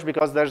converge,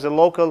 because there's a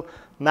local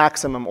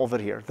maximum over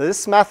here.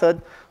 This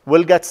method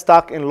will get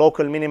stuck in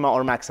local minima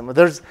or maxima.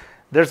 There's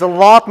a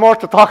lot more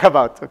to talk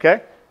about.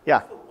 Okay, yeah.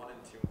 The 1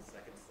 and 2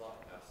 second slot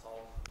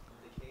fsolve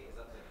decay, is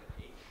that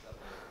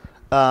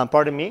like an 8?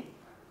 Pardon me.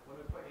 When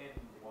we put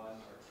in 1 or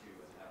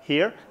 2 as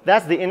Here,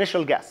 that's the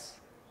initial guess.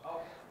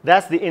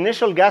 That's the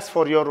initial guess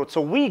for your root. So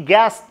we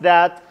guessed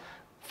that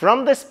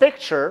from this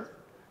picture,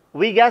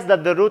 we guess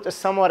that the root is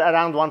somewhere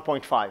around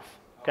 1.5.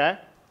 Okay?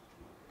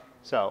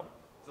 So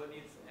So it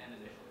needs an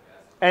initial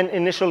guess. an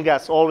initial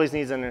guess always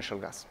needs an initial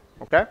guess.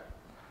 Okay?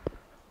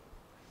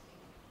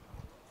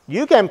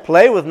 You can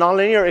play with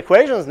nonlinear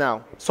equations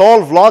now.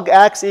 Solve log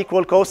x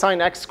equal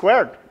cosine x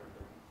squared.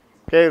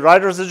 Okay,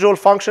 write residual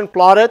function,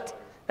 plot it,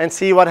 and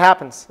see what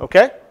happens.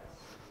 Okay?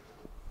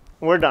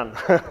 We're done.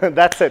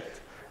 That's it,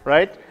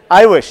 right?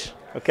 I wish.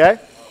 Okay?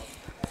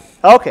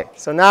 Okay,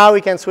 so now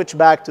we can switch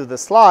back to the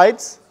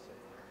slides,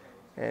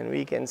 and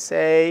we can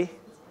say,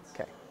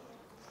 okay.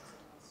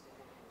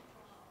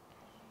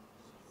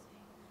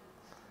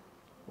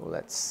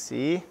 Let's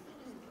see.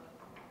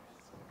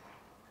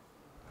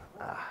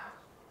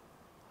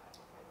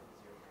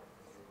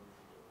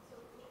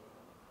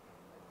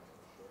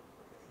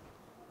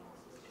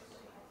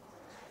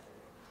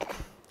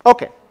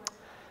 Okay.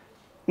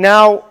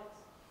 Now,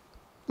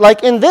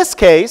 like in this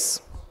case,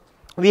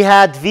 we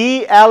had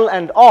V, L,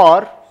 and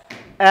R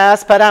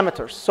as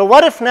parameters. So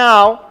what if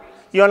now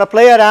you want to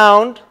play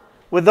around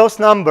with those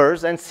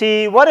numbers and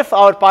see what if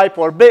our pipe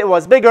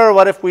was bigger,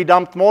 what if we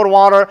dumped more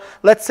water?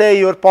 Let's say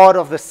you're part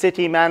of the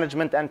city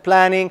management and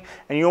planning,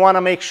 and you want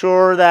to make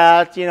sure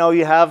that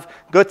you have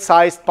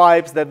good-sized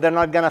pipes, that they're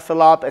not going to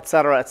fill up, et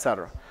cetera,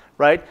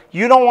 right?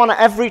 You don't want to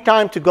every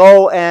time to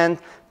go and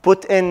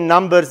put in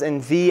numbers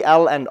in V,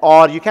 L, and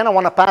R. You kind of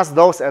want to pass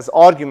those as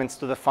arguments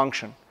to the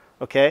function,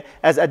 okay,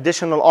 as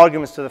additional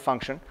arguments to the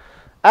function.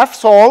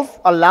 fsolve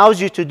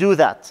allows you to do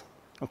that,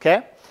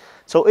 okay?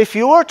 So if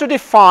you were to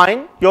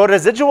define your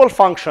residual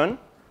function,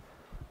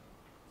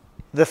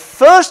 the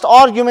first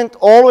argument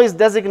always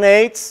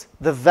designates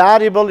the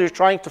variable you're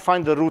trying to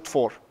find the root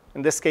for,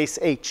 in this case,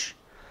 h.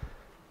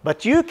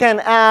 But you can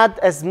add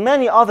as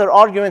many other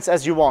arguments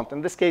as you want.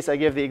 In this case, I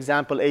gave the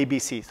example A, B,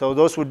 C. So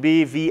those would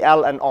be V,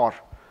 L, and R.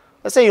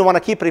 Let's say you want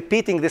to keep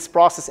repeating this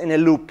process in a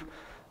loop.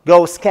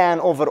 Go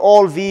scan over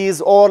all V's,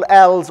 all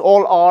L's,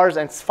 all R's,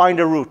 and find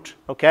a root,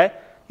 okay?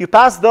 You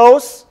pass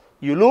those,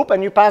 you loop,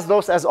 and you pass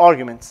those as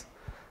arguments.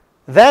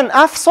 Then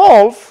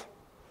fsolve,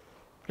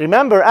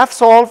 remember,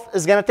 fsolve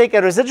is going to take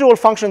a residual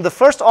function. The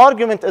first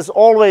argument is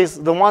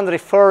always the one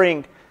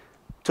referring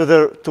to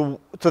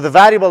the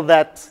variable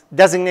that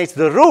designates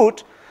the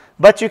root,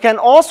 but you can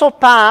also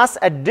pass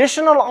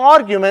additional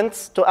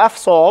arguments to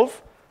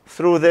fsolve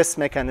through this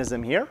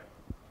mechanism here.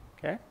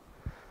 Okay.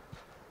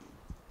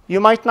 You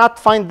might not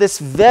find this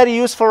very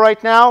useful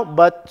right now,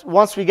 but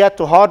once we get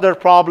to harder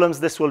problems,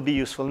 this will be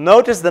useful.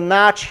 Notice the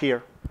match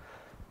here.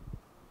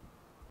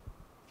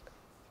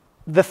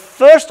 The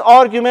first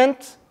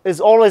argument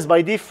is always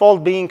by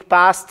default being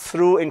passed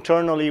through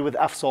internally with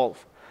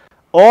fsolve.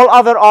 All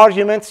other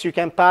arguments, you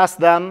can pass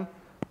them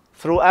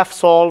through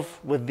fsolve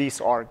with these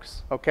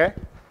args. Okay?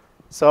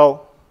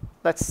 So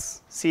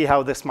let's see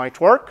how this might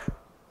work.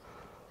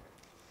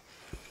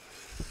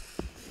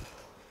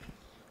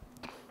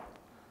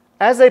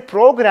 As a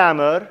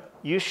programmer,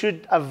 you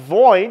should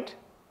avoid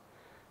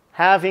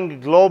having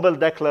global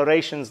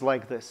declarations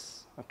like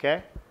this.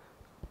 Okay?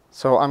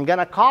 So I'm going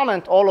to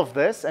comment all of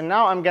this, and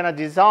now I'm going to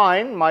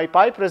design my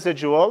pipe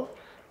residual,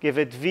 give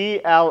it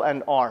V, L,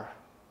 and R.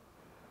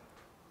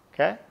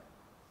 Okay?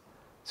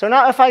 So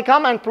now if I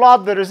come and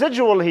plot the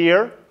residual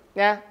here,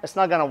 yeah, it's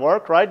not going to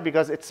work, right?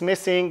 Because it's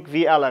missing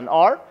V, L, and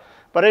R.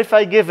 But if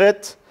I give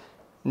it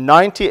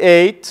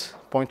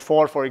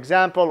 98.4, for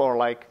example, or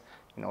like,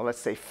 let's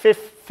say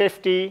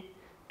 50,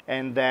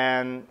 and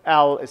then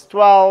L is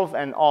 12,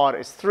 and R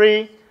is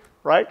 3,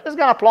 right? It's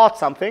going to plot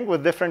something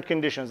with different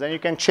conditions. And you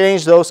can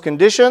change those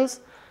conditions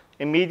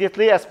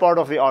immediately as part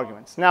of the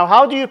arguments. Now,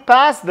 how do you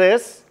pass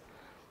this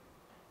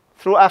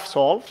through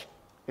fsolve?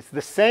 It's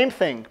the same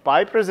thing,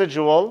 pipe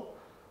residual,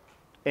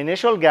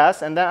 initial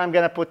guess, and then I'm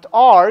going to put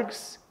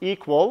args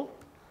equal.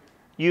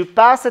 You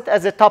pass it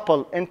as a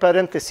tuple in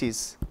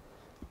parentheses.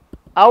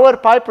 Our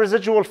pipe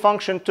residual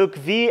function took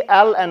V,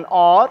 L, and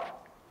R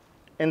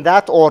in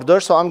that order.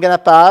 So I'm going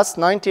to pass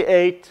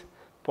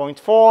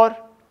 98.4,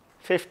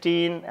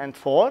 15, and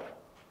 4,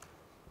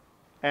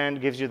 and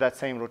gives you that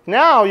same root.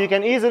 Now you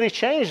can easily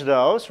change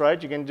those,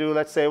 right? You can do,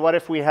 let's say, what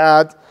if we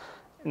had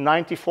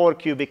 94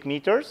 cubic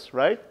meters,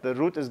 right? The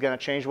root is going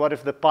to change. What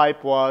if the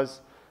pipe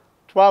was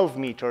 12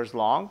 meters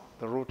long?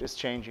 The root is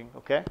changing,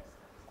 okay?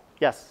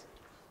 Yes?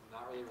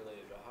 Not really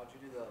related, but how'd you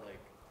do the, like,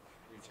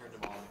 return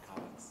them all in the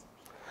comments?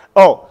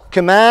 Oh,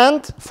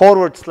 command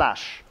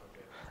 /.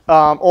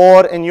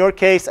 Or in your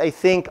case, I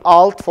think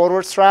alt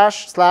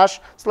 //.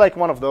 It's like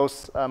one of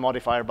those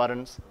modifier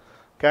buttons.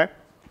 Okay?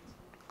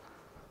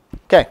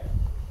 Okay.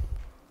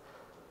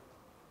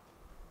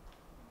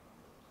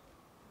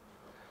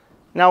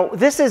 Now,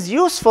 this is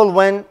useful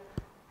when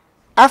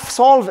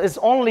fsolve is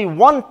only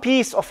one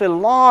piece of a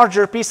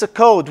larger piece of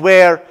code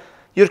where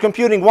you're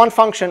computing one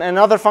function,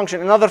 another function,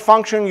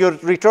 you're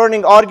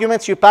returning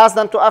arguments, you pass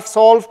them to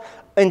fsolve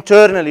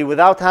internally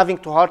without having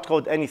to hard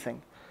code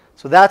anything.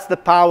 So that's the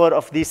power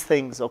of these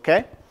things,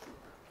 okay?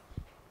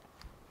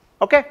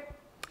 Okay,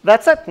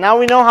 that's it. Now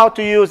we know how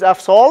to use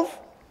fsolve.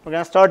 We're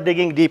going to start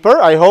digging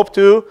deeper. I hope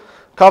to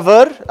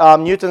cover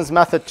Newton's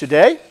method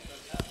today.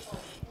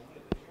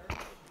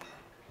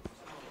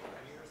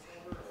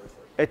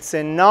 It's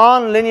a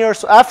nonlinear,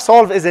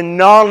 fsolve is a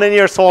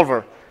nonlinear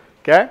solver,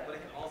 okay? But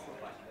it can also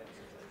find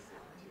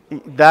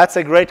exercises. That's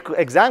a great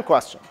exam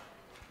question,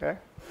 okay?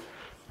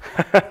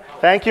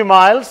 Thank you,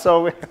 Miles.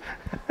 So Wait, can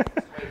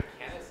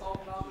it solve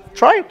nonlinear?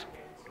 try it.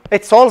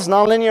 It solves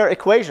nonlinear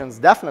equations,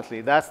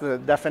 definitely. That's the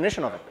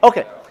definition of it.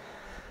 Okay.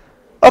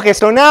 Okay,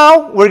 so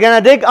now we're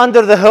going to dig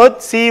under the hood,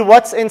 see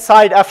what's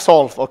inside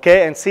fsolve,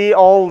 okay, and see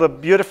all the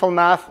beautiful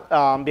math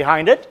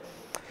behind it.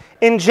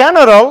 In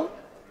general,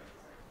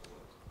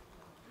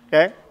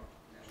 okay,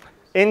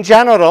 in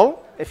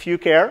general, if you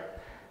care,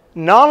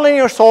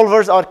 nonlinear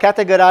solvers are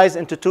categorized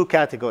into two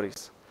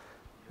categories.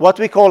 What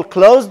we call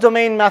closed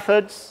domain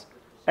methods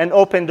and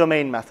open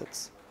domain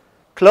methods.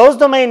 Closed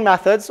domain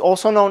methods,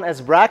 also known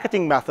as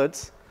bracketing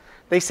methods,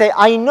 they say,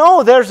 I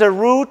know there's a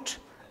root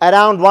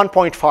around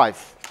 1.5.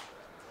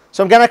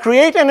 So I'm going to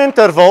create an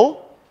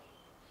interval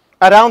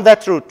around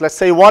that root, let's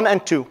say 1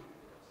 and 2.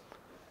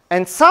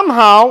 And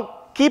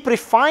somehow keep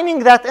refining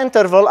that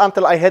interval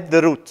until I hit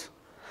the root.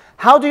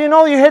 How do you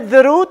know you hit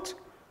the root?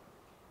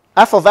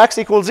 F of x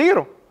equals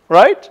 0,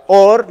 right?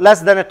 Or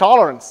less than a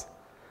tolerance.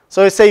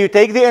 So you say you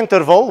take the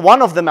interval.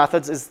 One of the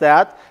methods is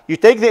that you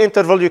take the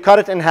interval, you cut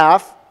it in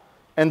half,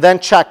 and then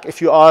check if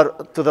you are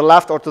to the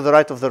left or to the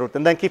right of the root.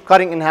 And then keep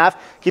cutting in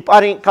half, keep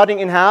cutting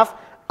in half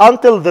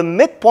until the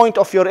midpoint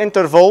of your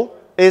interval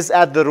is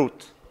at the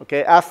root.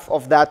 Okay, f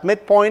of that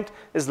midpoint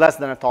is less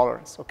than a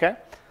tolerance. Okay,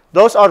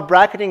 those are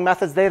bracketing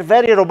methods. They're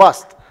very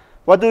robust.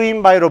 What do we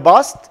mean by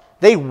robust?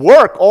 They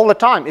work all the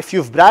time. If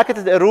you've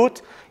bracketed a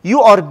root,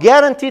 you are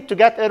guaranteed to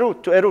get a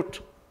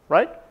root,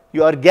 right?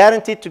 You are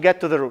guaranteed to get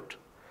to the root.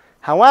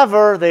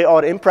 However, they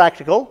are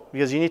impractical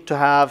because you need to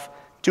have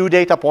 2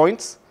 data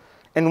points.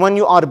 And when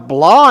you are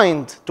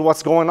blind to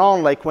what's going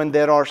on, like when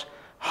there are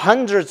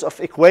hundreds of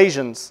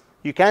equations,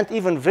 you can't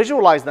even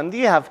visualize them.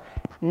 You have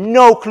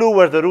no clue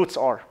where the roots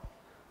are.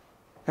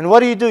 And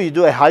what do? You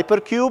do a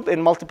hypercube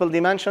in multiple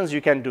dimensions.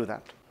 You can do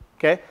that.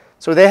 Okay?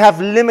 So they have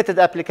limited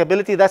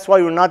applicability. That's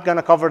why we're not going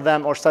to cover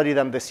them or study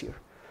them this year.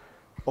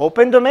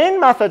 Open domain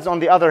methods, on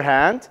the other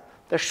hand,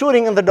 they're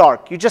shooting in the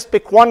dark. You just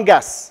pick one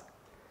guess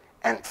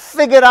and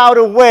figure out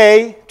a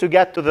way to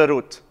get to the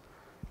root.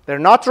 They're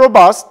not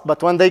robust,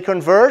 but when they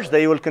converge,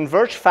 they will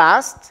converge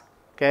fast,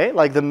 okay,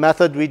 like the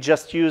method we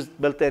just used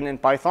built in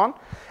Python.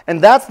 And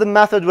that's the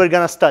method we're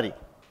going to study.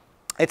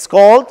 It's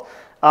called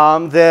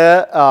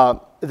the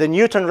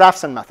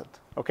Newton-Raphson method,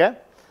 okay?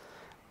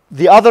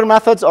 The other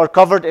methods are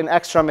covered in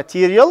extra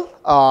material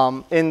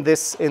in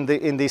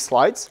these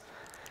slides.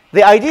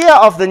 The idea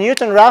of the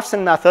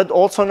Newton-Raphson method,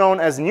 also known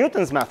as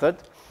Newton's method,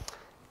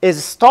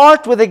 is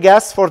start with a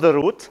guess for the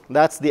root.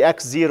 That's the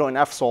x0 in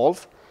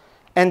fsolve.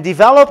 And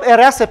develop a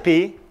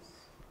recipe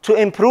to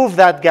improve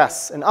that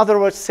guess. In other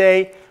words,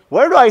 say,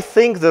 where do I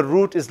think the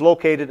root is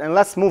located? And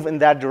let's move in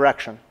that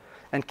direction.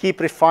 And keep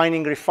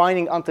refining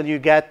until you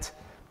get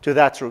to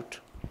that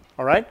root.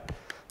 All right?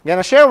 I'm going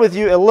to share with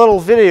you a little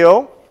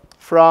video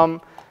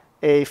from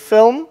a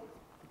film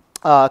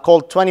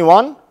called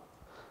 21.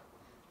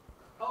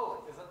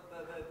 Oh, is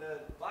that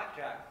the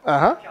blackjack?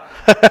 Uh-huh.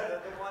 The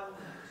one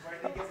where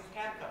he gets his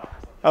hand cut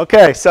off.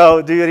 OK,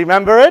 so do you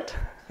remember it?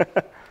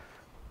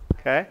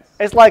 OK.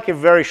 It's like a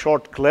very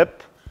short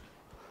clip.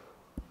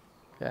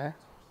 OK.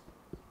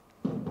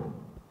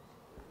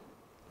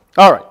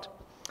 All right.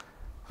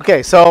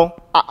 OK,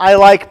 so I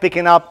like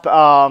picking up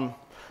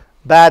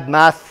bad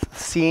math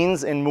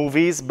scenes in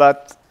movies,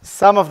 but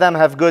some of them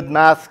have good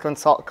math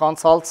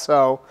consults,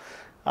 so,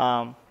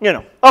 you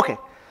know. OK.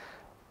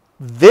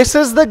 This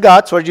is the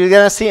guts, what you're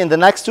going to see in the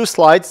next 2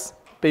 slides.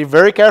 Pay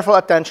very careful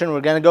attention.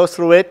 We're going to go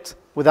through it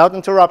without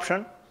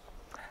interruption.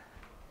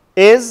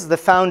 Is the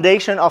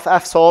foundation of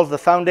fsolve, the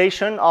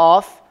foundation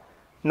of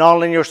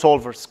nonlinear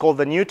solvers. It's called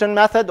the Newton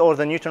method or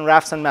the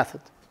Newton-Raphson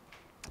method.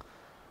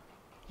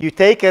 You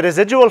take a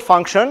residual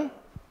function,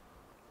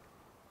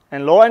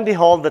 and lo and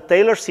behold, the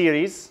Taylor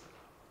series,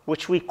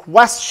 which we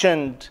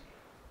questioned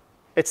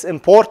its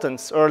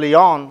importance early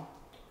on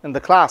in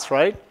the class,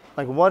 right?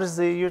 Like, what is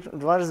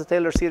the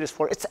Taylor series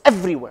for? It's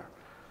everywhere,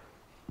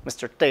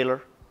 Mr.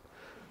 Taylor.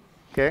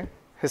 Okay,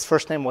 his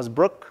first name was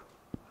Brooke.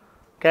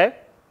 Okay.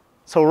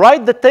 So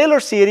write the Taylor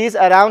series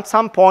around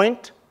some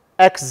point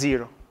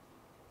x0.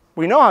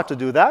 We know how to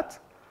do that.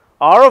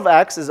 R of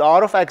x is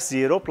R of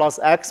x0 plus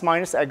x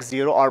minus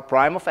x0, R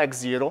prime of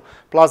x0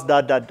 plus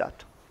dot, dot,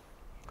 dot.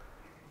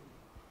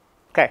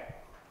 OK.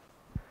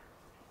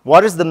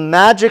 What is the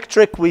magic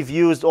trick we've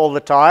used all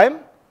the time?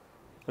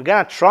 We're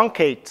going to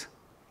truncate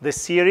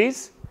this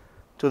series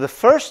to the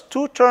first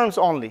 2 terms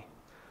only.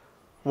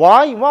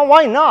 Why? Well,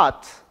 why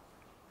not?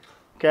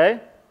 OK.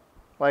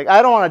 Like,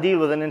 I don't want to deal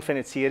with an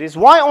infinite series.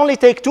 Why only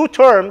take 2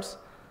 terms?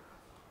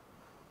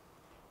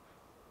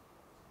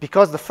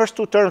 Because the first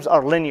 2 terms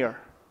are linear.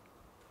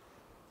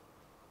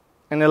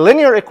 In a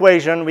linear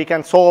equation, we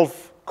can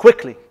solve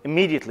quickly,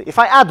 immediately. If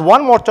I add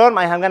 1 more term,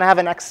 I'm going to have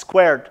an x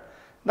squared.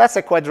 That's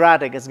a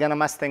quadratic. It's going to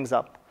mess things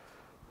up.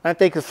 I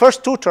take the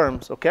first 2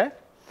 terms, OK?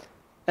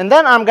 And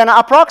then I'm going to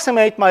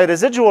approximate my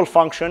residual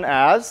function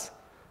as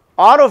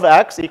R of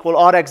x equal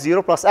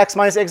Rx0 plus x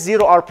minus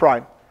x0 R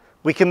prime.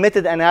 We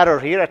committed an error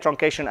here, a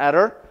truncation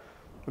error.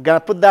 We're going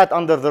to put that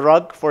under the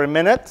rug for a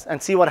minute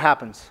and see what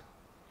happens.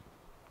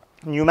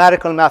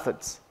 Numerical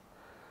methods.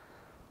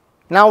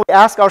 Now we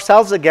ask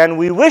ourselves again,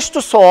 we wish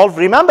to solve,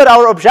 remember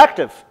our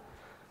objective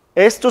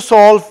is to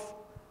solve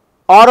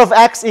r of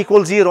x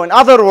equals 0. In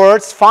other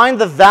words, find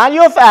the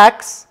value of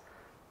x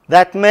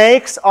that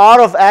makes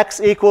r of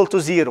x equal to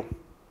 0.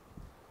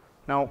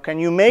 Now, can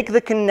you make the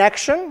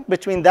connection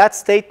between that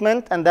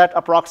statement and that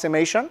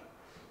approximation?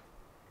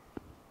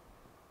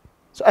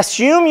 So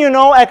assume you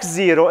know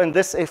x0 in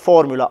this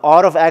formula,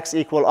 r of x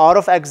equal r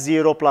of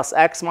x0 plus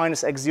x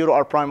minus x0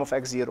 r prime of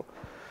x0.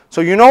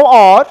 So you know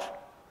r,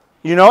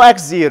 you know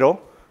x0.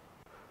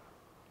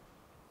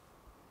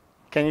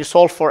 Can you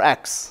solve for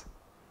x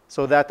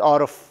so that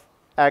r of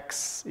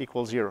x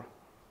equals 0?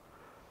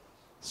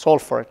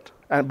 Solve for it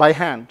and by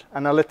hand,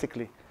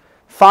 analytically.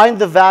 Find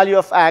the value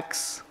of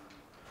x.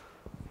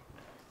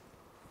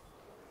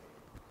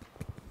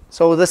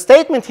 So the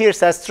statement here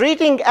says,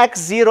 treating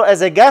x0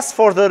 as a guess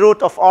for the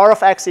root of r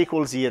of x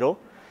equals 0,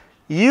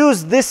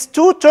 use this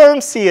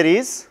two-term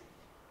series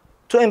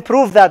to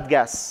improve that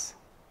guess.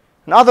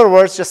 In other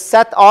words, just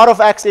set r of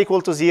x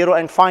equal to 0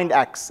 and find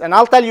x. And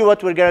I'll tell you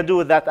what we're going to do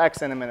with that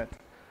x in a minute.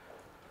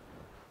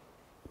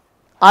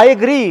 I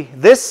agree,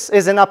 this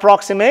is an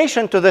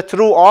approximation to the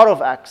true r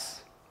of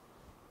x.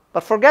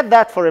 But forget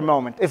that for a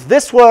moment. If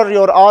this were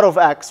your r of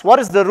x, what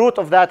is the root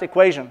of that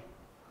equation?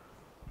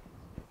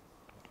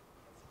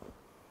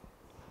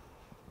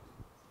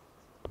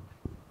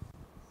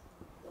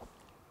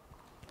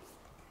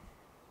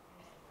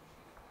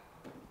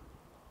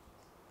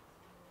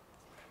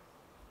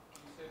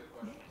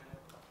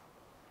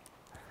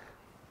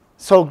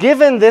 So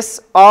given this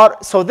r,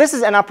 so this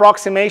is an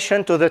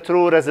approximation to the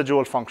true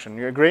residual function.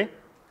 You agree?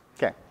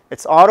 Okay.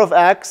 It's r of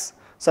x.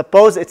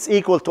 Suppose it's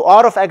equal to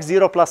r of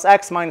x0 plus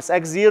x minus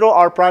x0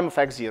 r prime of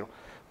x0.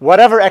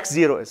 Whatever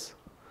x0 is.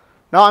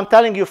 Now I'm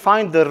telling you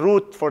find the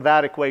root for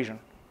that equation.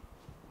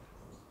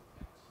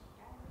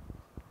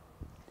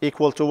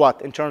 Equal to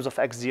what in terms of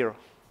x0?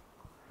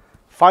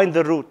 Find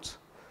the root.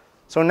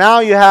 So now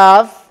you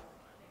have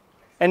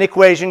an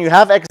equation. You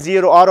have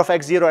x0, r of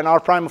x0, and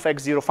r prime of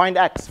x0. Find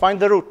x. Find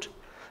the root.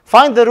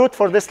 Find the root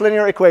for this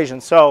linear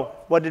equation. So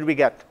what did we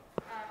get?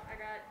 I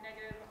got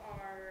negative r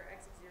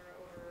x0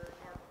 over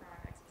r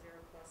prime x0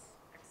 plus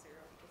x0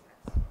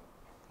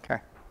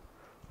 equals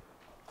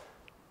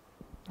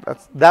x.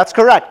 Okay. That's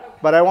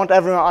correct. But I want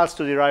everyone else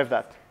to derive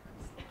that.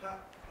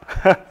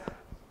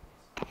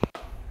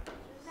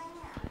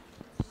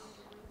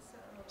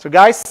 So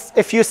guys,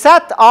 if you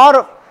set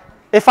r,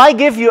 if I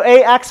give you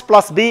ax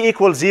plus b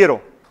equals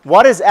 0,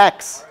 what is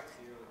x?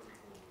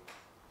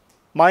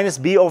 Minus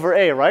b over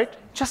a, right?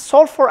 Just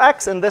solve for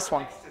x in this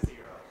one.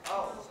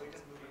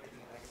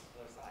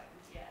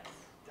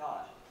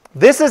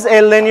 This is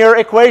a linear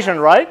equation,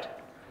 right?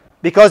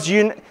 Because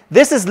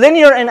this is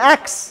linear in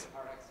x,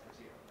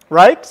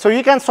 right? So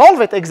you can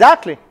solve it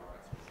exactly.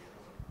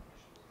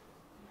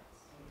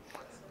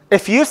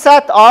 If you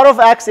set r of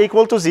x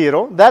equal to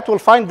 0, that will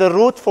find the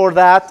root for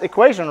that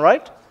equation,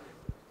 right?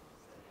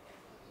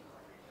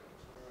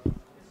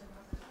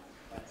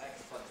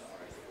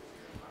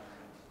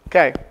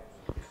 Okay.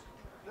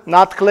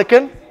 Not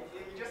clicking?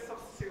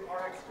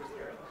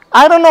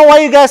 I don't know why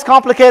you guys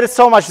complicate it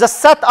so much. Just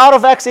set r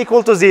of x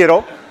equal to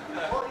 0.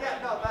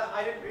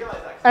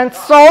 And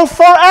solve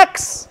for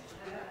x.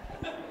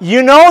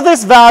 You know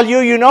this value,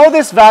 you know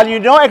this value, you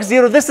know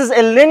x0. This is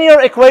a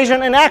linear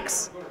equation in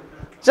x.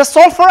 Just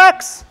solve for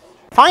x.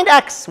 Find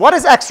x. What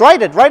is x?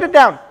 Write it. Write it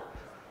down.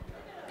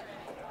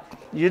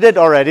 You did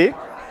already.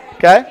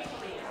 Okay.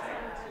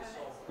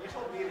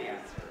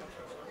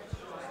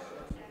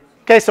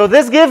 Okay, so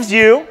this gives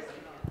you,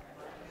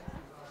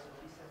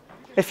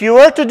 if you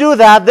were to do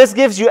that, this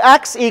gives you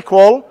x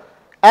equal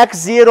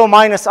x0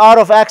 minus r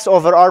of x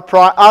over r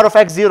of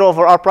x0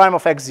 over r prime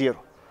of x0.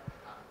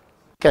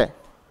 Okay.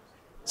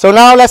 So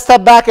now let's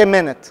step back a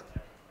minute.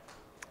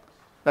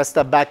 Let's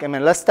step back a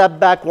minute. Let's step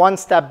back one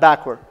step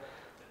backward.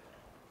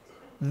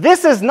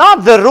 This is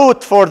not the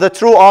root for the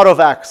true r of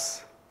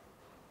x.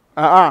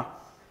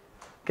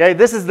 Okay,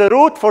 this is the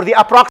root for the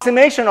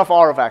approximation of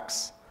r of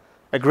x.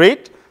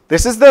 Agreed?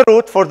 This is the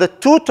root for the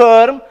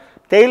two-term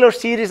Taylor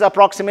series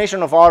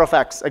approximation of r of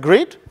x.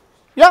 Agreed?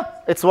 Yeah,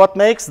 it's what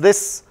makes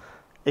this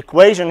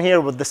equation here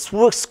with the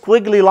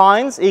squiggly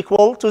lines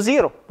equal to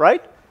 0,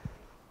 right?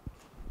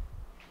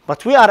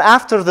 But we are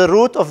after the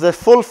root of the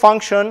full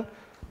function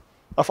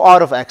of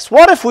r of x.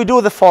 What if we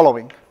do the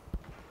following?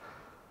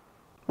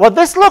 What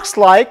this looks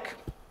like,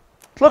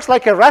 it looks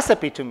like a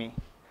recipe to me.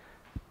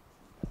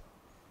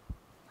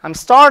 I'm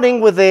starting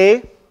with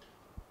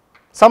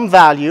some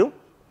value.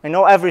 I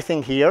know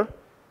everything here.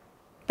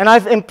 And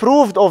I've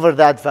improved over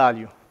that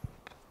value.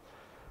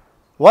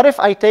 What if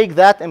I take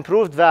that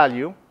improved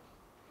value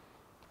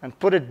and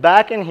put it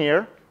back in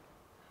here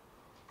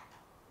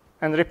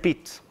and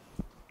repeat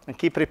and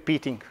keep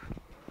repeating?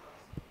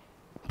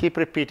 Keep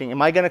repeating.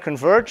 Am I going to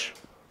converge?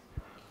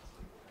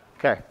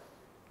 Okay.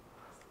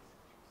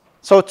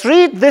 So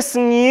treat this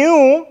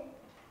new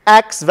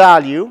x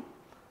value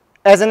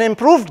as an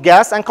improved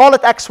guess and call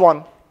it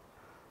x1.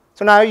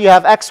 So now you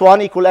have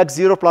x1 equal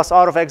x0 plus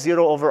r of x0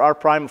 over r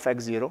prime of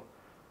x0.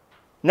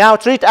 Now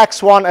treat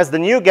x1 as the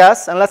new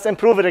guess, and let's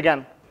improve it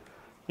again.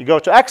 You go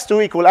to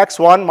x2 equal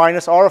x1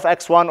 minus r of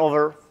x1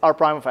 over r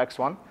prime of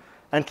x1.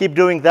 And keep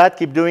doing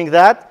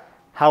that,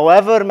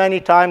 however many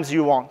times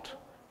you want.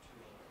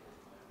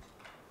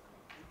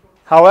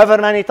 However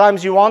many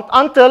times you want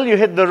until you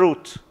hit the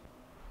root.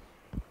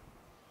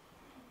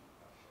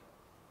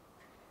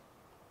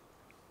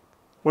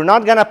 We're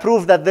not going to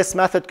prove that this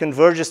method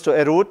converges to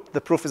a root.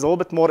 The proof is a little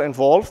bit more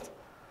involved.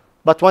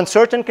 But when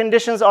certain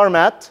conditions are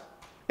met,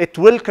 it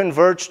will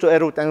converge to a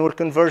root, and will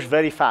converge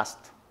very fast.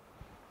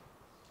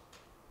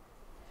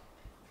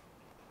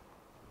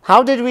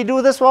 How did we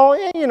do this? Well,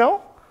 you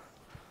know,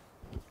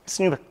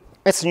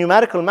 it's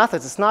numerical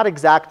methods. It's not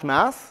exact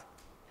math.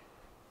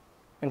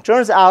 It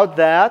turns out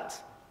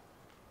that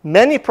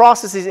many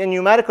processes in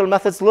numerical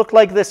methods look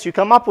like this. You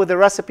come up with a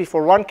recipe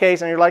for one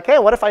case, and you're like, hey,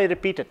 what if I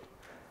repeat it?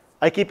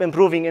 I keep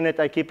improving in it.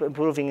 I keep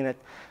improving in it.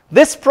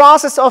 This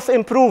process of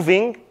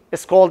improving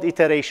is called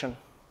iteration.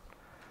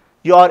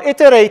 You are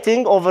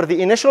iterating over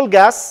the initial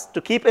guess to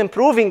keep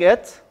improving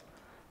it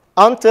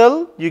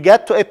until you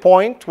get to a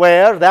point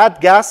where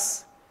that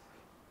guess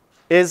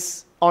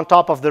is on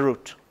top of the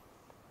root.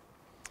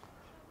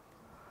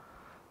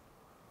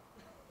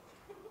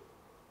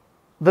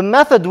 The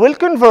method will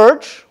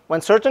converge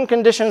when certain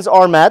conditions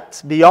are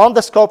met beyond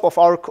the scope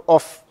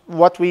of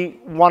what we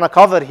want to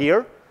cover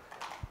here.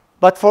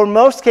 But for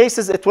most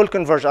cases, it will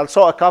converge. I'll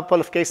show a couple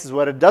of cases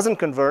where it doesn't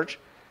converge.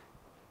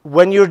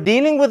 When you're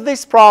dealing with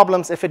these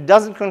problems, if it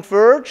doesn't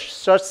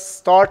converge, just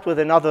start with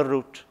another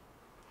root.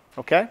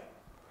 Okay?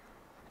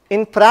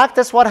 In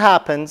practice, what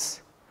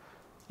happens,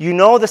 you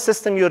know the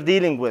system you're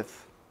dealing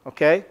with.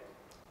 Okay?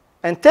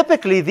 And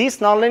typically, these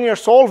nonlinear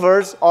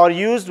solvers are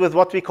used with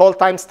what we call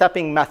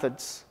time-stepping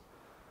methods.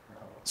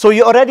 So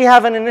you already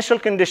have an initial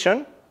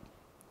condition.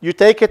 You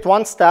take it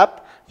one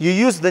step. You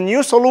use the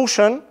new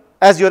solution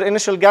as your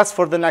initial guess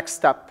for the next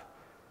step,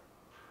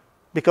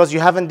 because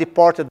you haven't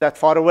departed that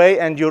far away,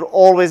 and you're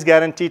always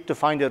guaranteed to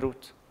find a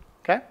root.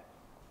 Okay?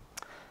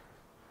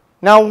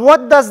 Now,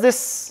 what does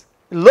this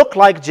look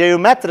like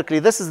geometrically?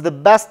 This is the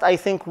best, I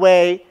think,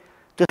 way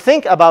to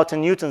think about a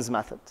Newton's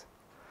method.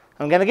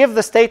 I'm going to give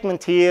the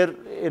statement here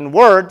in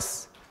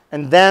words,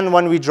 and then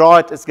when we draw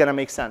it, it's going to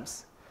make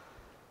sense.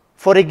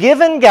 For a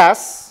given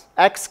guess,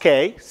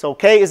 xk, so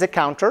k is a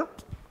counter.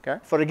 Okay?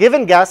 For a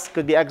given guess,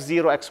 could be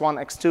x0, x1,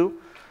 x2.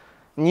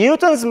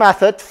 Newton's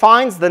method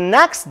finds the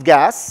next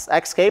guess,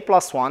 xk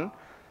plus 1,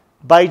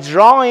 by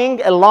drawing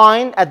a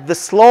line at the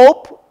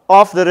slope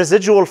of the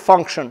residual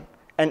function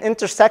and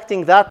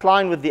intersecting that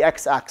line with the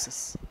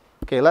x-axis.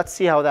 Okay, let's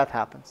see how that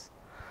happens.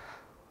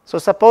 So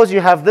suppose you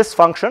have this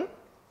function,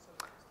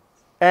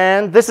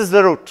 and this is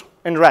the root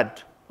in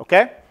red.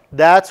 Okay?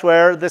 That's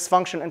where this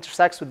function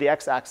intersects with the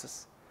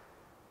x-axis.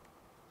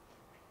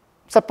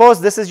 Suppose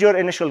this is your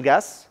initial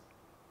guess.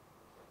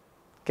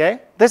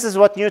 Okay? This is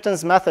what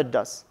Newton's method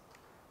does.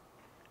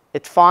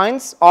 It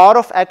finds r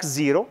of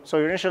x0. So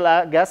your initial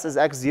guess is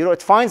x0.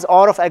 It finds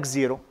r of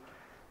x0.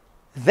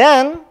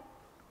 Then,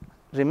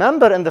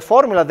 remember in the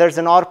formula, there's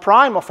an r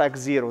prime of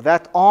x0.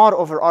 That r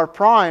over r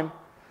prime,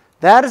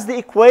 that is the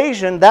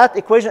equation. That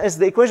equation is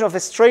the equation of a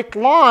straight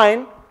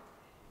line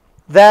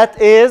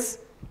that is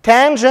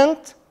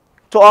tangent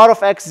to r of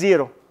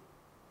x0.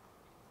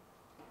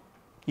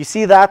 You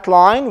see that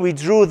line? We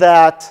drew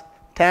that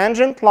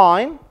tangent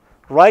line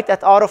right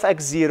at r of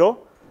x0.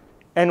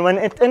 And when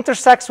it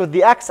intersects with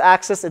the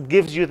x-axis, it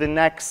gives you the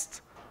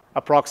next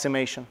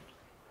approximation.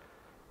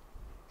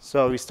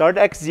 So we start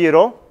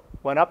x0,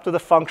 went up to the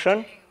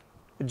function,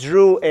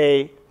 drew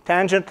a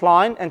tangent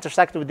line,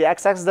 intersected with the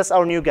x-axis. That's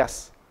our new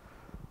guess.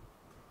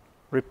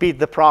 Repeat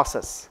the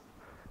process.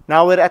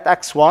 Now we're at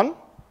x1.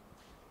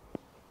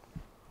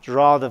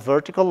 Draw the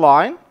vertical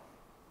line,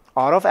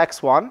 r of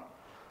x1.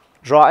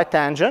 Draw a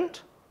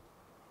tangent.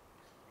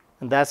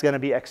 And that's going to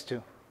be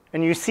x2.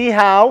 And you see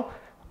how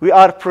we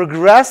are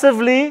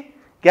progressively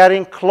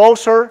getting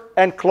closer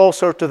and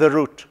closer to the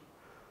root.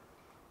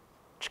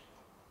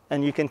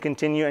 And you can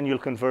continue, and you'll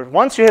convert.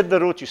 Once you hit the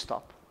root, you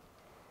stop.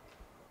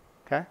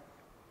 Okay?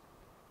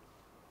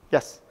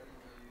 Yes?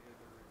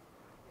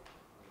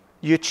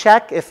 You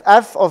check if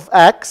f of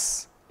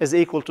x is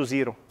equal to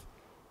 0.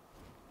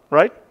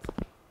 Right?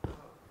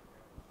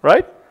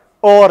 Right?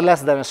 Or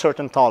less than a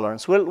certain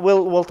tolerance.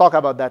 We'll talk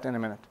about that in a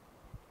minute.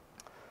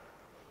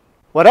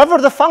 Whatever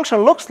the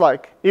function looks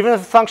like, even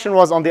if the function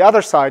was on the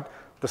other side,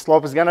 the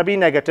slope is going to be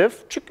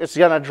negative. It's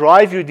going to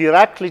drive you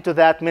directly to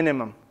that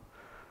minimum.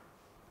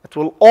 It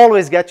will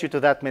always get you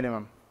to that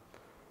minimum,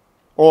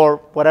 or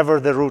whatever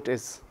the root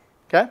is.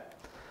 Okay?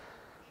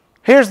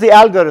 Here's the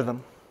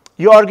algorithm.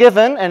 You are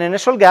given an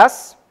initial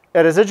guess,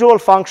 a residual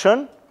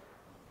function,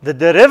 the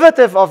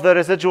derivative of the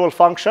residual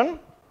function,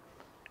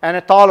 and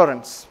a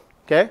tolerance.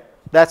 Okay?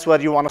 That's where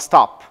you want to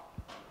stop.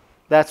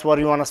 That's what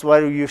you want to,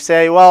 where you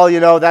say, well,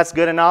 you know, that's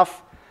good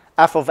enough.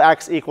 F of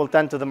x equal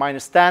 10 to the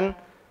minus 10.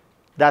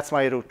 That's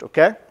my root,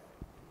 okay?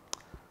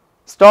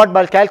 Start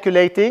by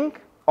calculating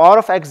r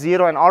of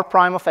x0 and r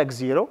prime of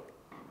x0.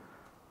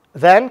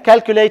 Then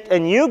calculate a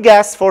new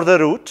guess for the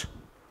root.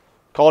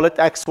 Call it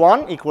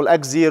x1 equal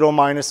x0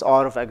 minus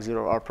r of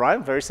x0 r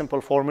prime. Very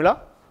simple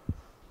formula.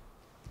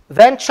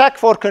 Then check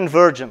for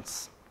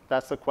convergence.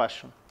 That's the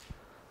question.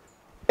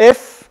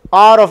 If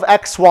r of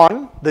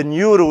x1, the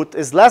new root,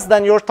 is less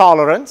than your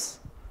tolerance,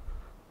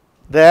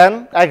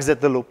 then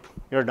exit the loop.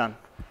 You're done.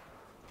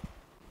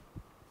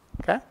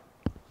 Okay?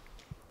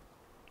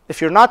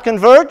 If you're not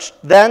converged,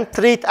 then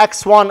treat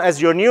x1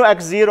 as your new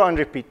x0 and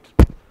repeat.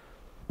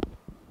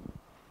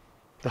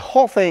 The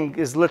whole thing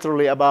is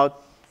literally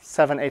about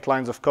 7, 8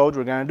 lines of code.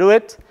 We're going to do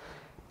it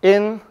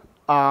in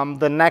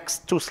the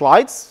next 2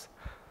 slides.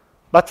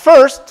 But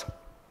first,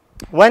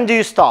 when do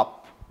you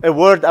stop? A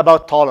word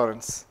about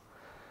tolerance.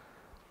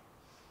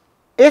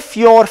 If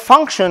your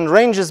function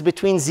ranges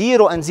between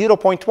 0 and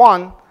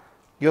 0.1,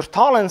 your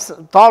tolerance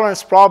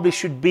probably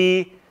should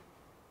be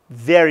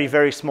very,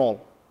 very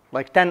small,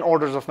 like 10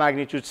 orders of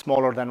magnitude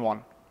smaller than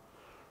 1,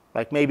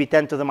 like maybe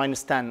 10 to the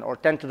minus 10 or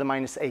 10 to the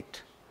minus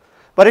 8.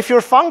 But if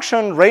your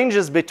function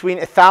ranges between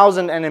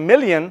 1,000 and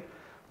 1,000,000,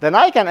 then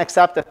I can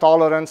accept a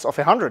tolerance of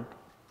 100,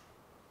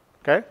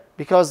 okay?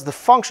 Because the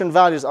function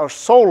values are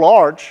so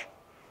large,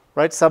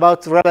 right? It's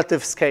about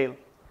relative scale.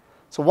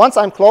 So once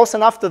I'm close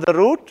enough to the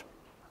root,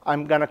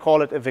 I'm going to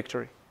call it a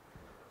victory.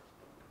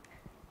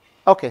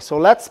 OK, so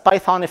let's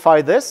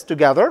Pythonify this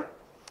together.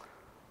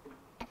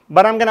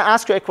 But I'm going to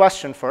ask you a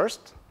question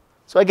first.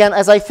 So again,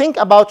 as I think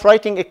about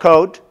writing a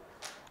code,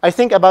 I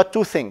think about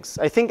 2 things.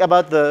 I think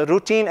about the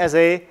routine as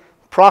a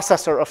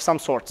processor of some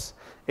sorts.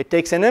 It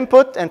takes an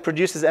input and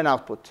produces an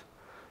output.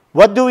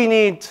 What do we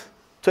need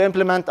to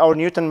implement our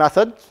Newton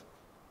method?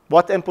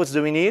 What inputs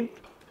do we need?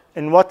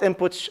 And what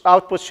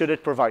outputs should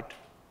it provide?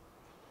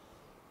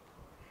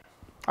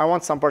 I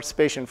want some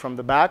participation from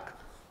the back.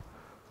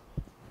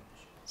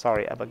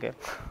 Sorry, Abigail.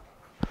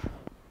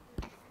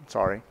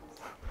 Sorry.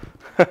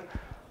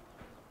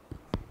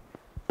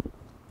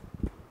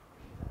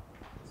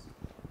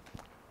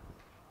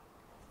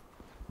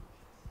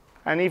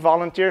 Any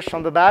volunteers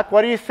from the back?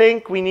 What do you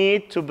think we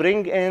need to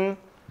bring in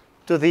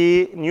to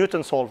the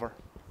Newton solver?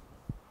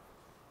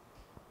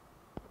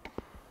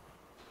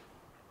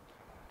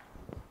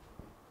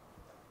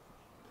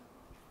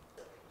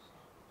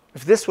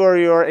 If this were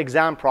your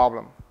exam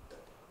problem,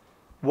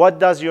 what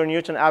does your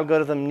Newton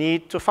algorithm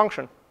need to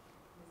function?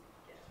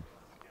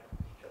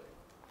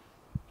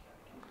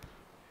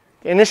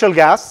 Initial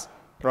gas,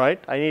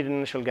 right? I need an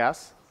initial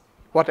gas.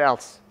 What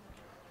else?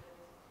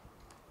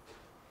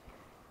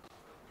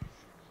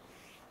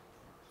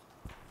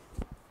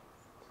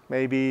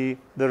 Maybe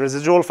the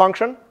residual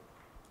function,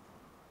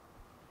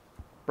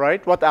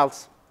 right? What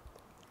else?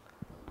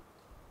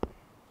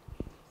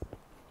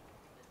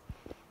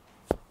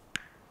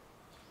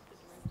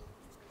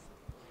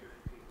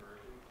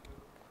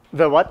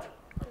 The what?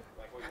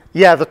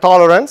 Yeah, the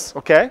tolerance,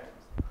 OK.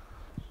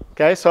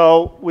 OK,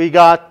 so we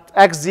got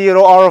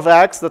x0, r of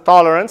x, the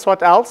tolerance.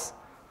 What else?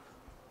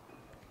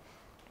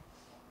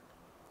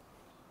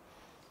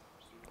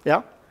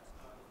 Yeah?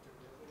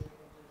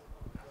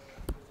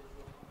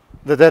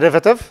 The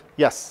derivative?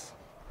 Yes.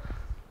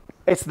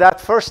 It's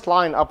that first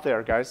line up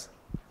there, guys.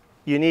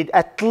 You need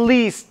at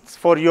least,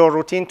 for your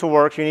routine to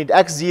work, you need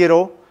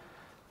x0,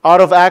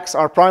 r of x,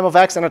 r prime of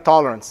x, and a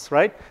tolerance,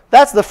 right?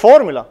 That's the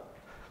formula.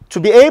 To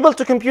be able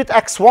to compute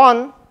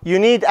x1, you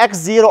need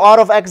x0, r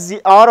of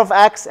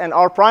x, and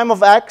r prime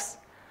of x,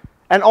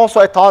 and also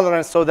a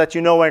tolerance so that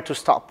you know where to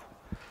stop.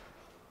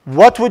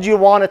 What would you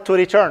want it to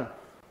return?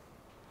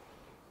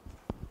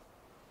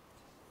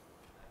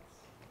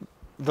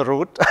 The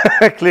root,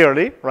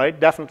 clearly, right?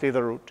 Definitely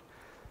the root.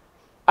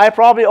 I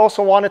probably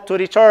also want it to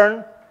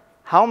return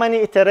how many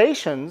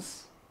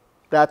iterations,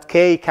 that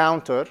k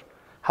counter,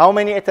 how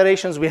many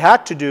iterations we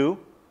had to do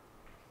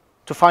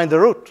to find the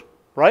root,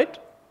 right?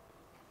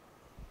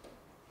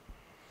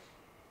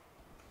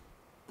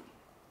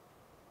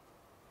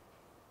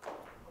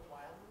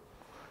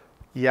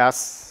 Yes,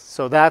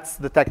 so that's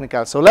the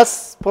technical. So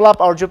let's pull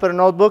up our Jupyter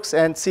notebooks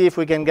and see if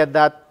we can get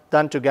that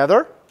done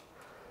together.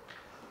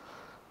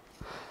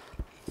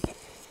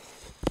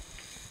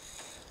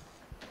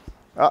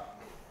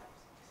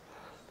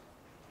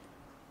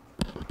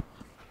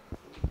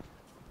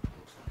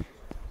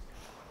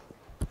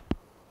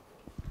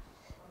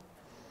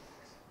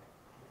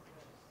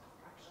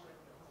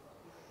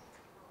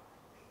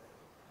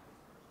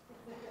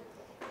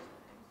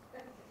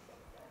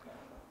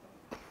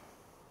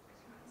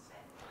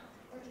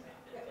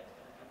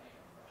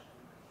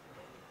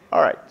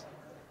 All right.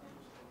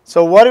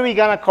 So what are we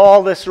going to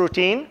call this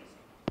routine?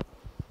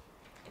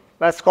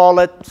 Let's call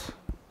it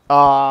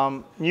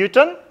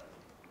Newton.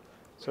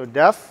 So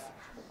def.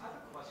 I have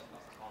a question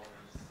about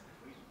tolerance.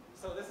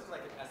 So this is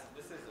like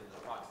this is an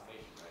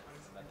approximation, right?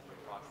 This is a method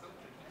of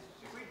approximation.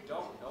 If we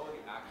don't know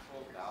the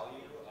actual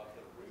value of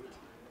the root,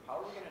 how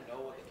are we going to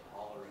know what the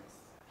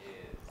tolerance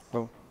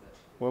is?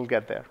 We'll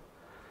get there.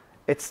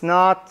 It's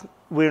not,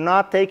 we're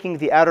not taking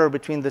the error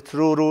between the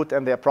true root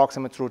and the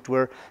approximate root.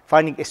 We're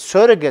finding a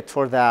surrogate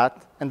for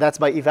that, and that's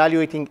by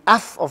evaluating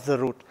f of the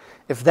root.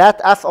 If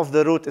that f of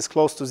the root is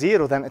close to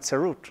 0, then it's a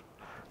root,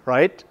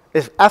 right?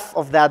 If f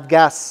of that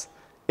guess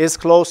is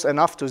close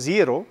enough to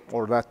 0,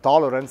 or that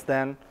tolerance,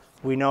 then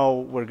we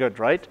know we're good,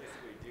 right?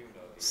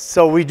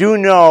 So we do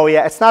know,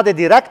 yeah, it's not a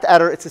direct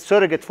error, it's a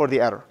surrogate for the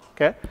error,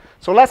 okay?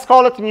 So let's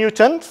call it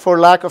Newton for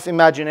lack of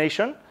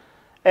imagination.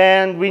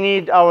 And we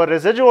need our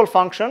residual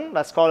function,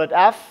 let's call it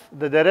f,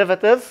 the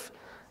derivative,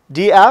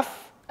 df,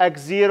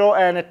 x0,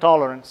 and a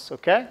tolerance,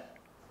 okay?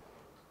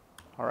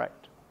 All right.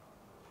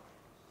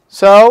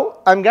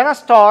 So I'm going to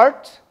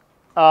start.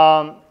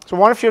 So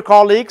one of your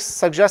colleagues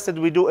suggested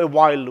we do a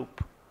while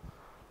loop,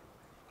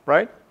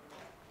 right?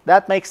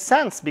 That makes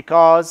sense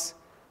because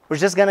we're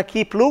just going to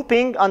keep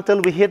looping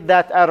until we hit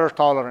that error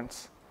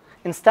tolerance.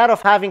 Instead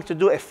of having to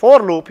do a for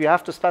loop, you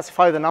have to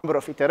specify the number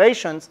of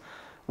iterations.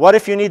 What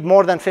if you need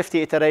more than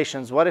 50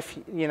 iterations? What if,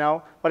 you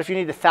know, what if you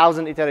need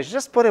 1,000 iterations?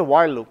 Just put a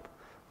while loop.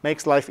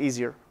 Makes life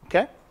easier,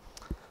 okay?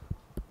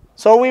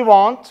 So we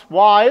want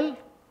while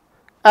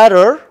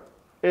error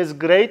is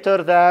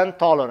greater than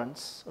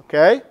tolerance,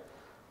 okay?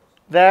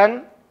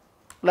 Then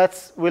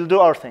we'll do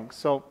our thing.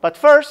 So, but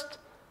first,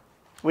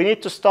 we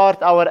need to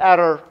start our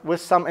error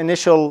with some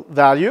initial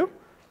value.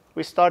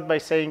 We start by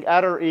saying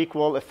error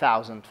equal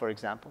 1,000, for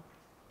example,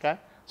 okay?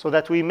 So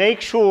that we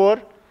make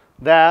sure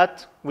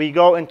that we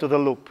go into the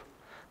loop.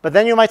 But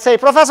then you might say,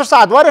 Professor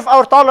Saad, what if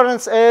our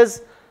tolerance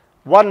is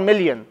 1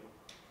 million,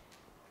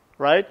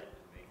 right?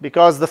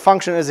 Because the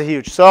function is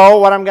huge. So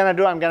what I'm going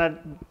to do, I'm going to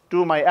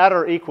do my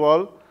error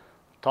equal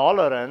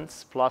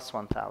tolerance plus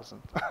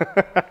 1,000.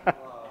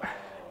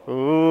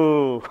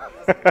 Ooh.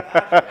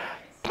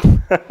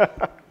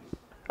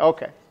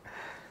 Okay.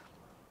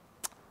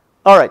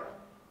 All right.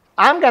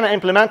 I'm going to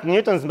implement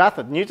Newton's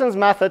method. Newton's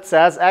method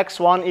says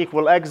x1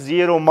 equal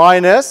x0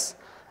 minus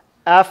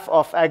f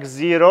of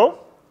x0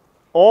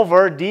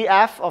 over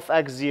df of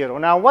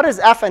x0. Now, what is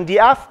f and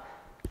df?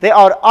 They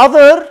are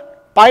other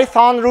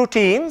Python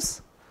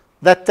routines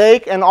that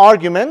take an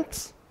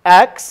argument,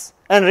 x,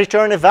 and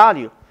return a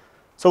value.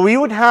 So we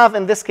would have,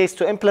 in this case,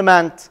 to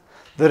implement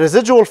the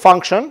residual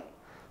function.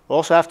 We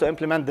also have to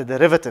implement the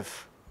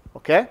derivative.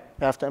 Okay?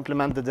 We have to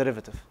implement the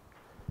derivative.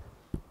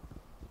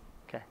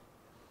 Okay.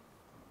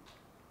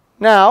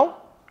 Now,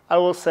 I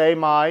will say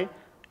my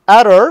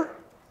error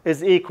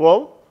is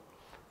equal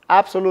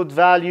absolute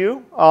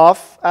value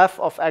of f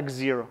of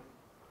x0,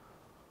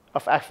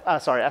 of f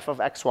of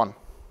x1.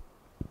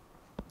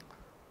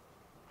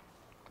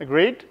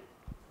 Agreed?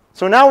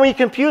 So now we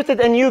computed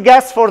a new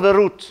guess for the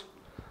root.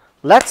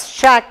 Let's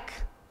check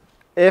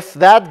if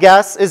that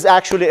guess is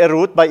actually a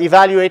root by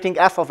evaluating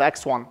f of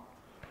x1.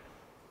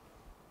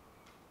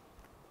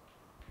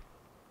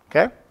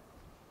 Okay?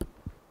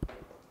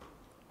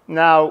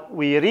 Now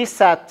we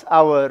reset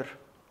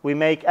we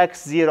make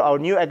x0, our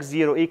new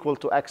x0 equal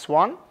to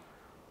x1.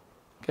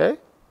 Okay?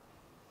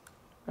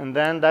 And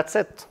then that's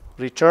it.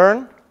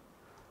 Return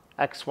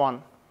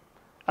x1.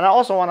 And I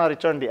also want to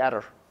return the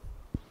error.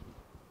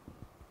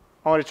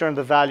 I want to return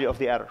the value of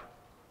the error.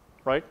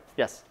 Right?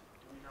 Yes?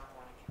 Do we not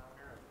want a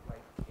counter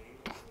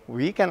like a?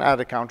 We can add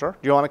a counter.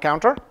 Do you want a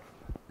counter?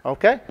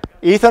 Okay.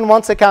 Ethan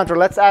wants a counter.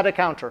 Let's add a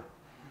counter.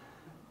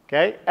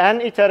 Okay.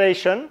 N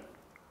iteration,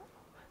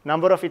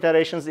 number of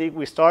iterations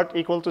we start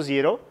equal to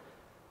 0.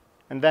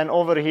 And then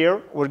over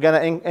here, we're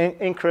going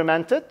to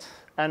increment it.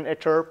 N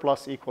iter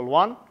plus equal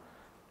 1.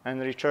 And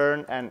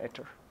return n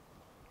iter.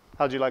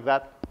 How do you like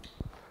that?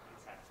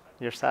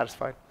 You're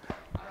satisfied.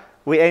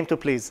 We aim to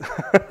please.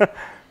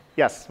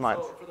 Yes,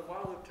 Miles. So for the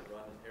while loop to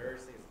run, error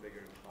seems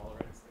bigger than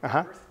tolerance. The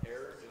first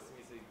error just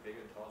seems to be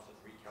bigger than tolerance,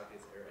 just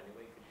recalculates error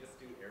anyway. Could you just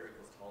do error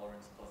equals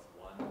tolerance plus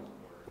 1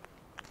 or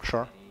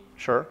Sure,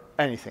 sure,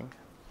 anything.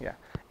 Yeah.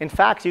 In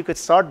fact, you could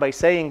start by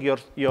saying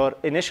your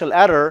initial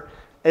error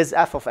is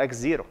f of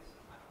x0,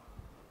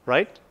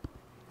 right?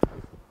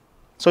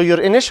 So your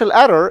initial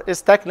error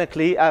is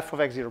technically f of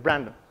x0.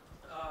 Brandon.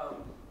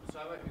 So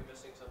I might be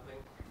missing something.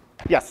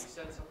 Yes.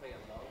 You said something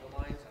along the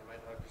lines, I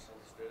might not have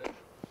misunderstood it.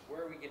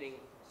 Where are we getting,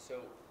 so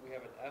we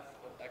have an f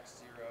of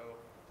x0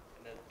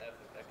 and then f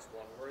of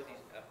x1. Where are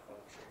these f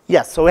functions?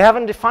 Yes, so we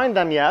haven't defined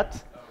them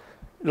yet.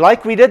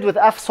 Like we did with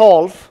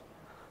fsolve,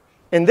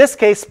 in this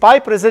case,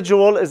 pipe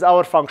residual is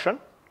our function,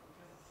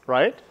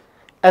 right?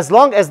 As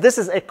long as this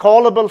is a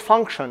callable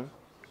function,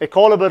 a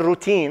callable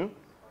routine,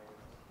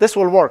 this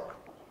will work,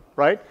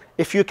 right?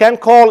 If you can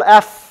call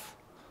f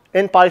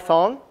in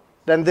Python,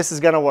 then this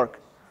is going to work.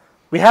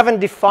 We haven't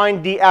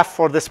defined df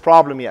for this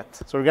problem yet,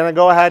 so we're going to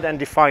go ahead and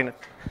define it.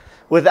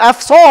 With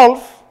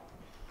fsolve,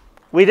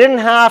 we didn't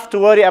have to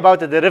worry about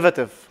the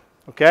derivative,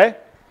 okay?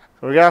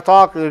 We're going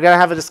to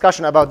have a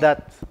discussion about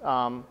that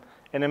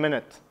in a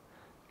minute.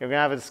 We're going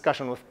to have a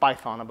discussion with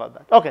Python about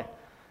that. Okay,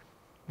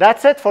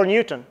 that's it for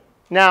Newton.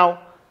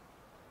 Now,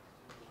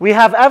 we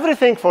have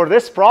everything for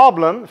this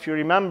problem, if you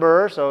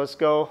remember. So let's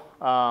go.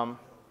 I'm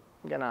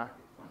going to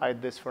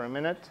hide this for a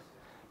minute.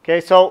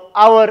 Okay, so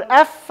our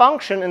f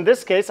function in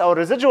this case, our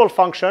residual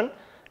function,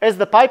 is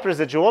the pipe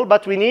residual,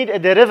 but we need a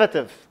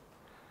derivative.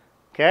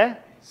 Okay,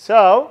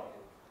 so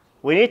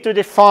we need to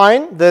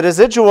define the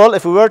residual.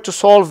 If we were to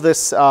solve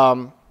this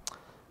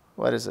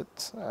what is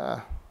it?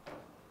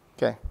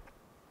 Okay.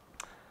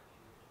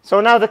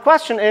 So now the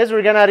question is,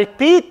 we're going to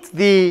repeat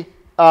the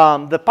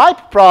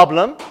pipe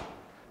problem,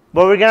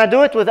 but we're going to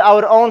do it with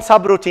our own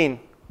subroutine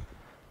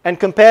and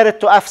compare it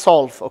to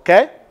fsolve,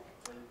 okay?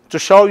 To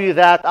show you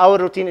that our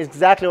routine is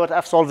exactly what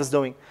fsolve is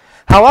doing.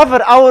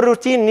 However, our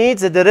routine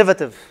needs a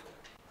derivative.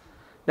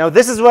 Now,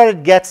 this is where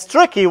it gets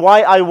tricky,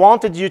 why I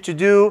wanted you to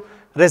do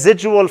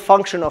residual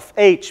function of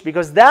h,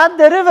 because that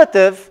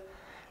derivative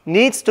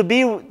needs to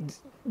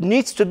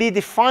be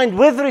defined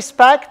with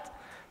respect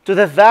to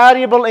the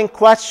variable in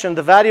question,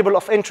 the variable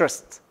of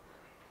interest.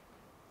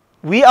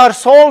 We are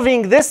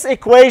solving this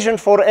equation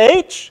for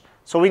h,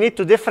 so we need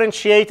to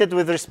differentiate it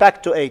with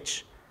respect to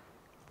h.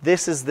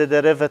 This is the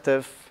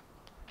derivative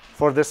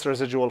for this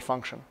residual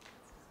function.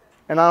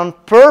 And on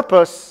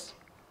purpose,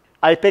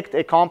 I picked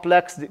a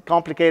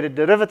complicated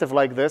derivative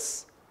like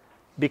this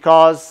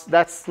because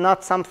that's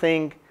not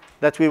something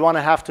that we want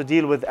to have to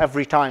deal with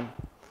every time.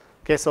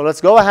 Okay, so let's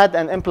go ahead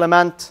and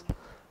implement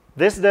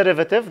this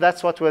derivative.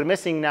 That's what we're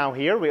missing now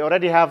here. We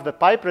already have the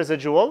pipe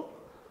residual.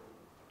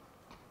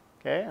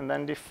 Okay, and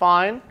then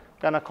define,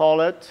 I'm going to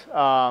call it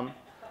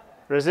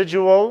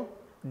residual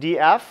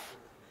df.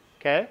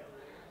 Okay,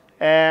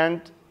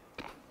 and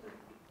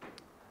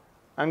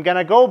I'm going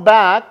to go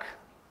back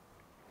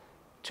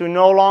to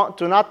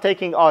not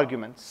taking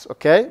arguments.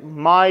 Okay,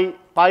 my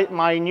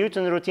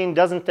Newton routine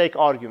doesn't take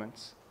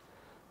arguments.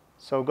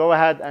 So go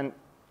ahead and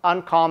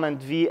uncomment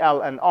v,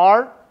 l, and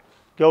r.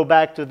 Go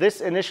back to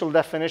this initial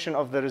definition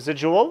of the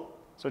residual.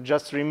 So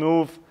just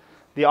remove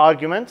the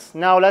arguments.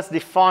 Now let's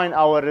define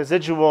our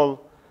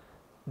residual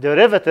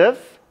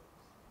derivative.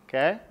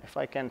 Okay, if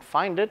I can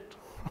find it.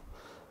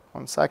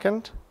 1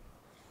 second.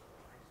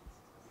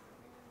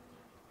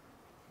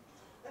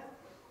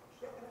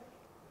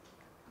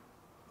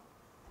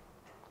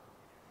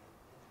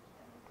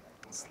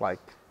 It's like,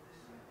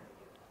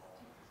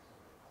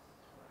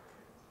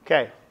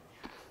 okay.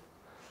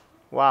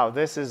 Wow,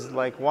 this is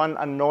like one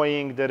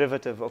annoying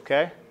derivative,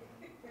 okay?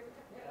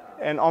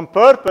 And on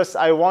purpose,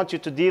 I want you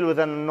to deal with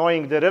an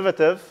annoying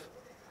derivative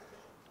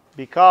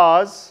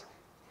because,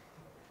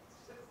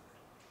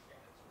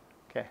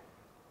 okay.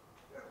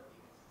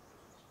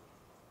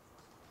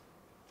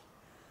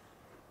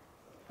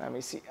 Let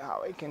me see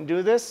how I can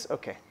do this.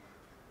 Okay.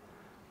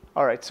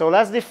 All right, so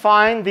let's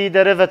define the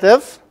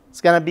derivative. It's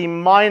going to be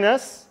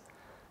minus,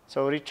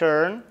 so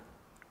return,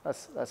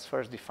 let's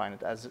first define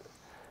it as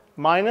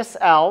minus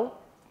L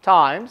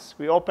times,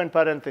 we open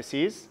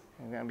parentheses,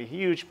 it's going to be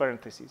huge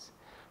parentheses.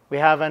 We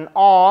have an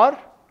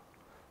R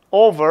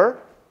over,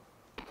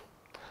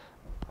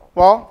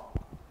 well,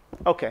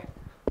 okay.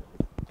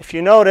 If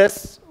you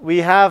notice, we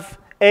have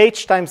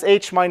H times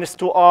H minus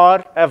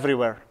 2R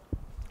everywhere.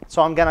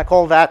 So I'm going to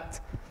call that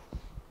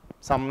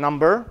some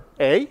number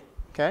A,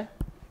 okay?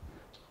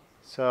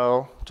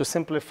 So to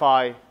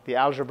simplify the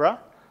algebra,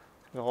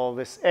 we'll call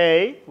this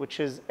A, which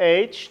is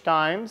H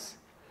times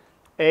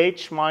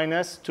H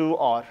minus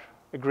 2R.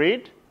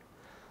 Agreed?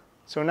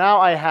 So now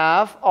I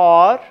have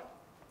R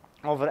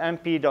over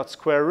MP dot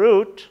square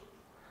root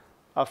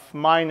of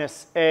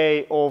minus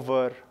A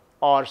over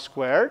R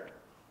squared.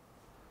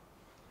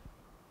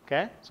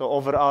 Okay, so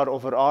over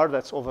R,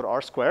 that's over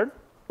R squared.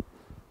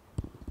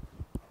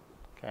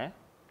 Okay,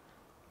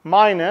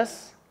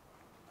 minus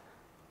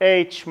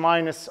H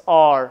minus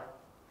R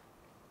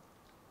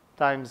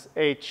times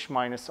H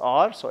minus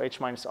R, so H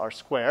minus R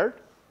squared,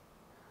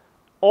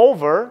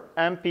 over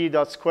MP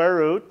dot square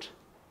root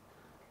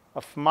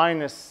of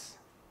minus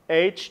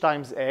H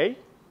times A.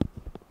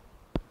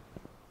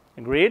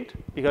 Agreed?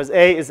 Because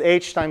A is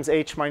H times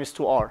H minus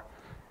 2R.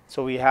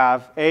 So we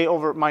have A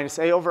over minus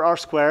A over R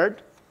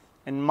squared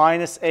and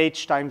minus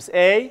H times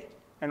A.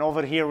 And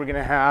over here, we're going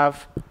to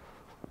have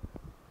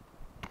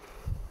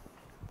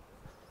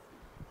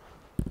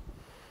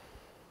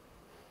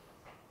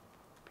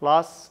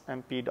plus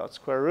MP dot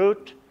square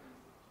root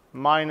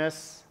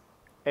minus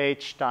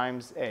H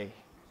times A.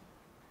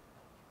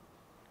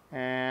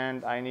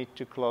 And I need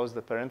to close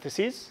the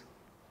parentheses.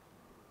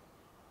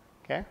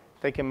 Okay,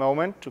 take a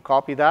moment to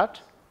copy that.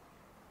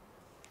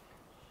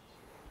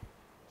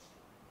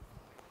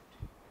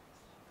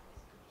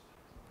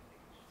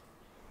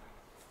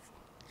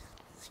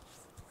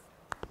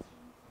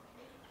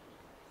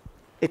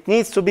 It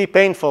needs to be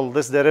painful,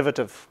 this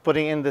derivative.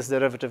 Putting in this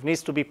derivative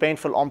needs to be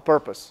painful on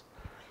purpose.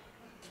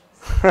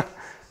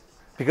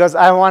 Because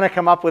I want to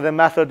come up with a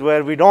method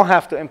where we don't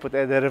have to input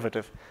a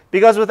derivative.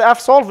 Because with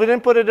fsolve, we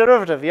didn't put a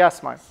derivative.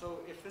 Yes, Mike? So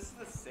if this is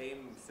the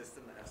same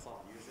system that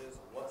fsolve uses,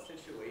 what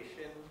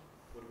situation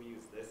would we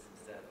use this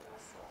instead of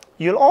fsolve?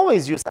 You'll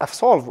always use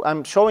fsolve.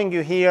 I'm showing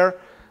you here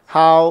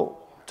how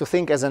to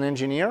think as an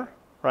engineer,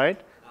 right?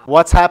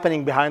 What's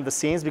happening behind the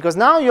scenes. Because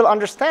now you'll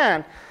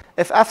understand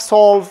if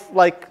fsolve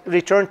like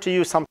returned to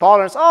you some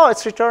tolerance, oh,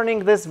 it's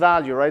returning this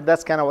value, right?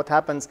 That's kind of what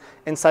happens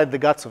inside the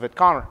guts of it.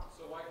 Connor?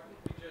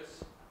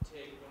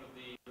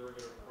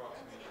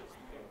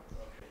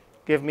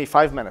 Give me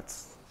 5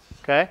 minutes,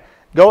 okay?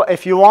 Go,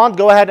 if you want,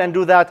 go ahead and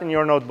do that in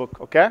your notebook,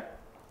 okay?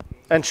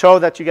 And show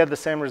that you get the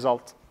same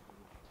result.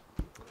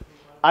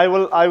 I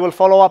will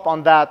follow up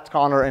on that,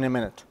 Connor, in a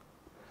minute.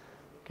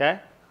 Okay?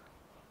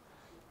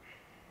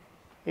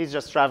 He's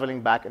just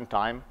traveling back in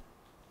time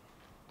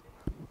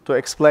to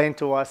explain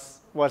to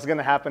us what's going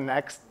to happen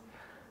next.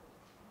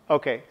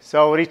 Okay,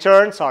 so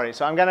return, sorry.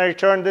 So I'm going to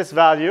return this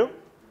value.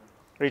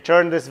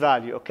 Return this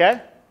value,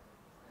 okay?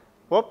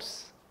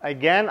 Whoops.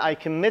 Again, I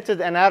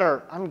committed an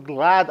error. I'm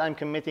glad I'm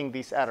committing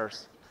these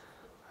errors.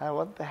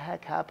 What the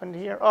heck happened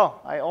here? Oh,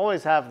 I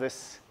always have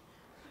this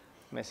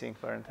missing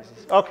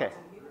parentheses. Okay.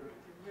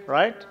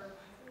 Right?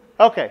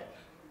 Okay.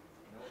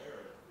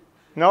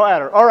 No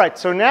error. All right,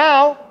 so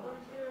now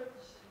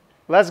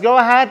let's go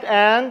ahead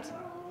and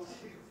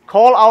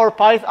call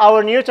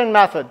our Newton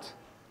method.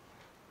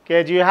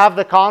 Okay, do you have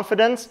the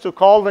confidence to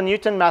call the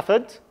Newton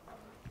method?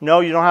 No,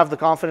 you don't have the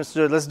confidence to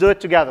do it. Let's do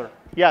it together.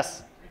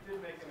 Yes? You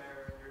did make an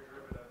error in your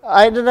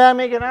derivative. Did I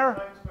make an error?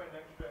 Times by an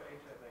extra h,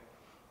 I think.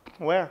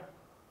 Where?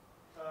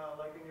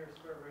 Like in your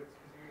square roots,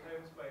 because you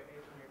times by h in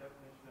your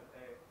definition of a.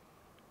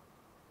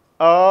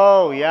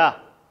 Oh, yeah.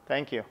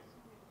 Thank you.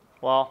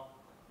 Well,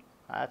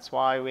 that's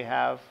why we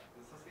have.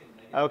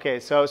 Okay,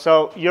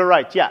 so you're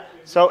right. Yeah.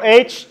 So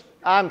h,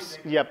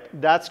 yep,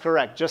 that's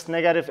correct. Just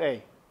negative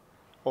a.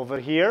 Over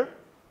here.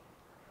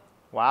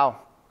 Wow.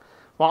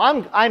 Well,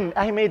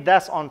 I made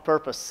this on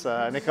purpose,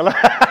 Nicola.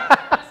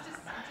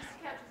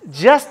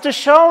 Just to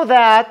show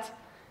that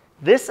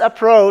this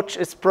approach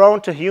is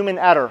prone to human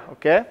error.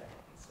 Okay.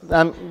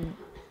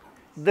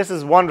 This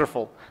is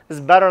wonderful. This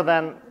is better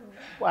than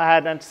I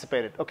had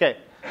anticipated. Okay.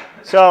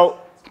 So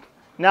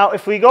now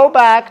if we go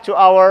back to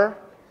our.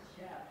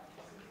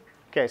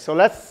 Okay, so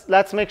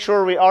let's make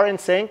sure we are in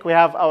sync. We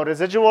have our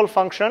residual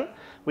function.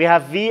 We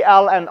have V,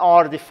 L, and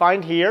R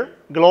defined here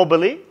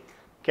globally.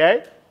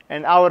 Okay,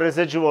 and our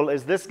residual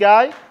is this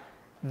guy.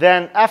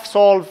 Then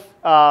fsolve.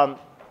 Hold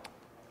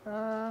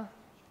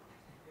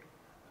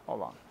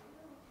on.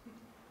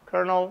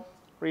 Kernel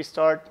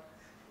restart.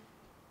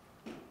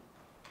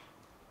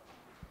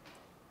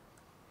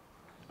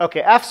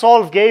 Okay,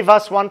 fsolve gave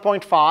us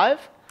 1.5.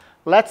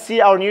 Let's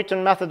see our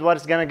Newton method what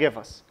it's going to give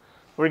us.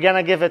 We're going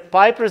to give it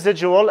pipe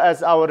residual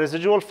as our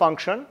residual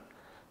function.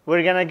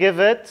 We're going to give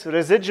it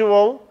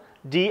residual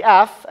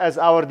df as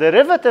our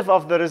derivative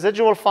of the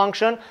residual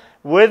function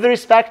with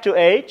respect to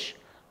h.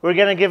 We're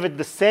going to give it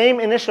the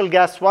same initial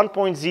guess,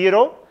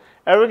 1.0.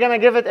 And we're going to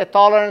give it a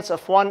tolerance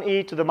of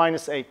 1e to the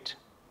minus 8.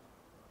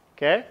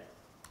 Okay?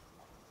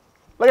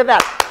 Look at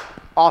that.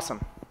 Awesome.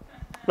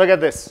 Look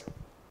at this.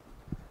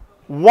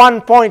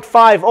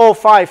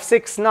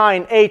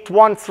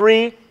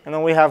 1.505698813. And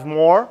then we have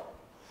more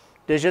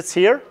digits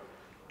here.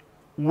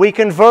 We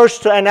converge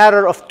to an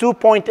error of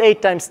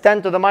 2.8 times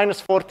 10 to the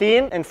minus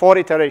 14 in 4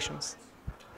 iterations.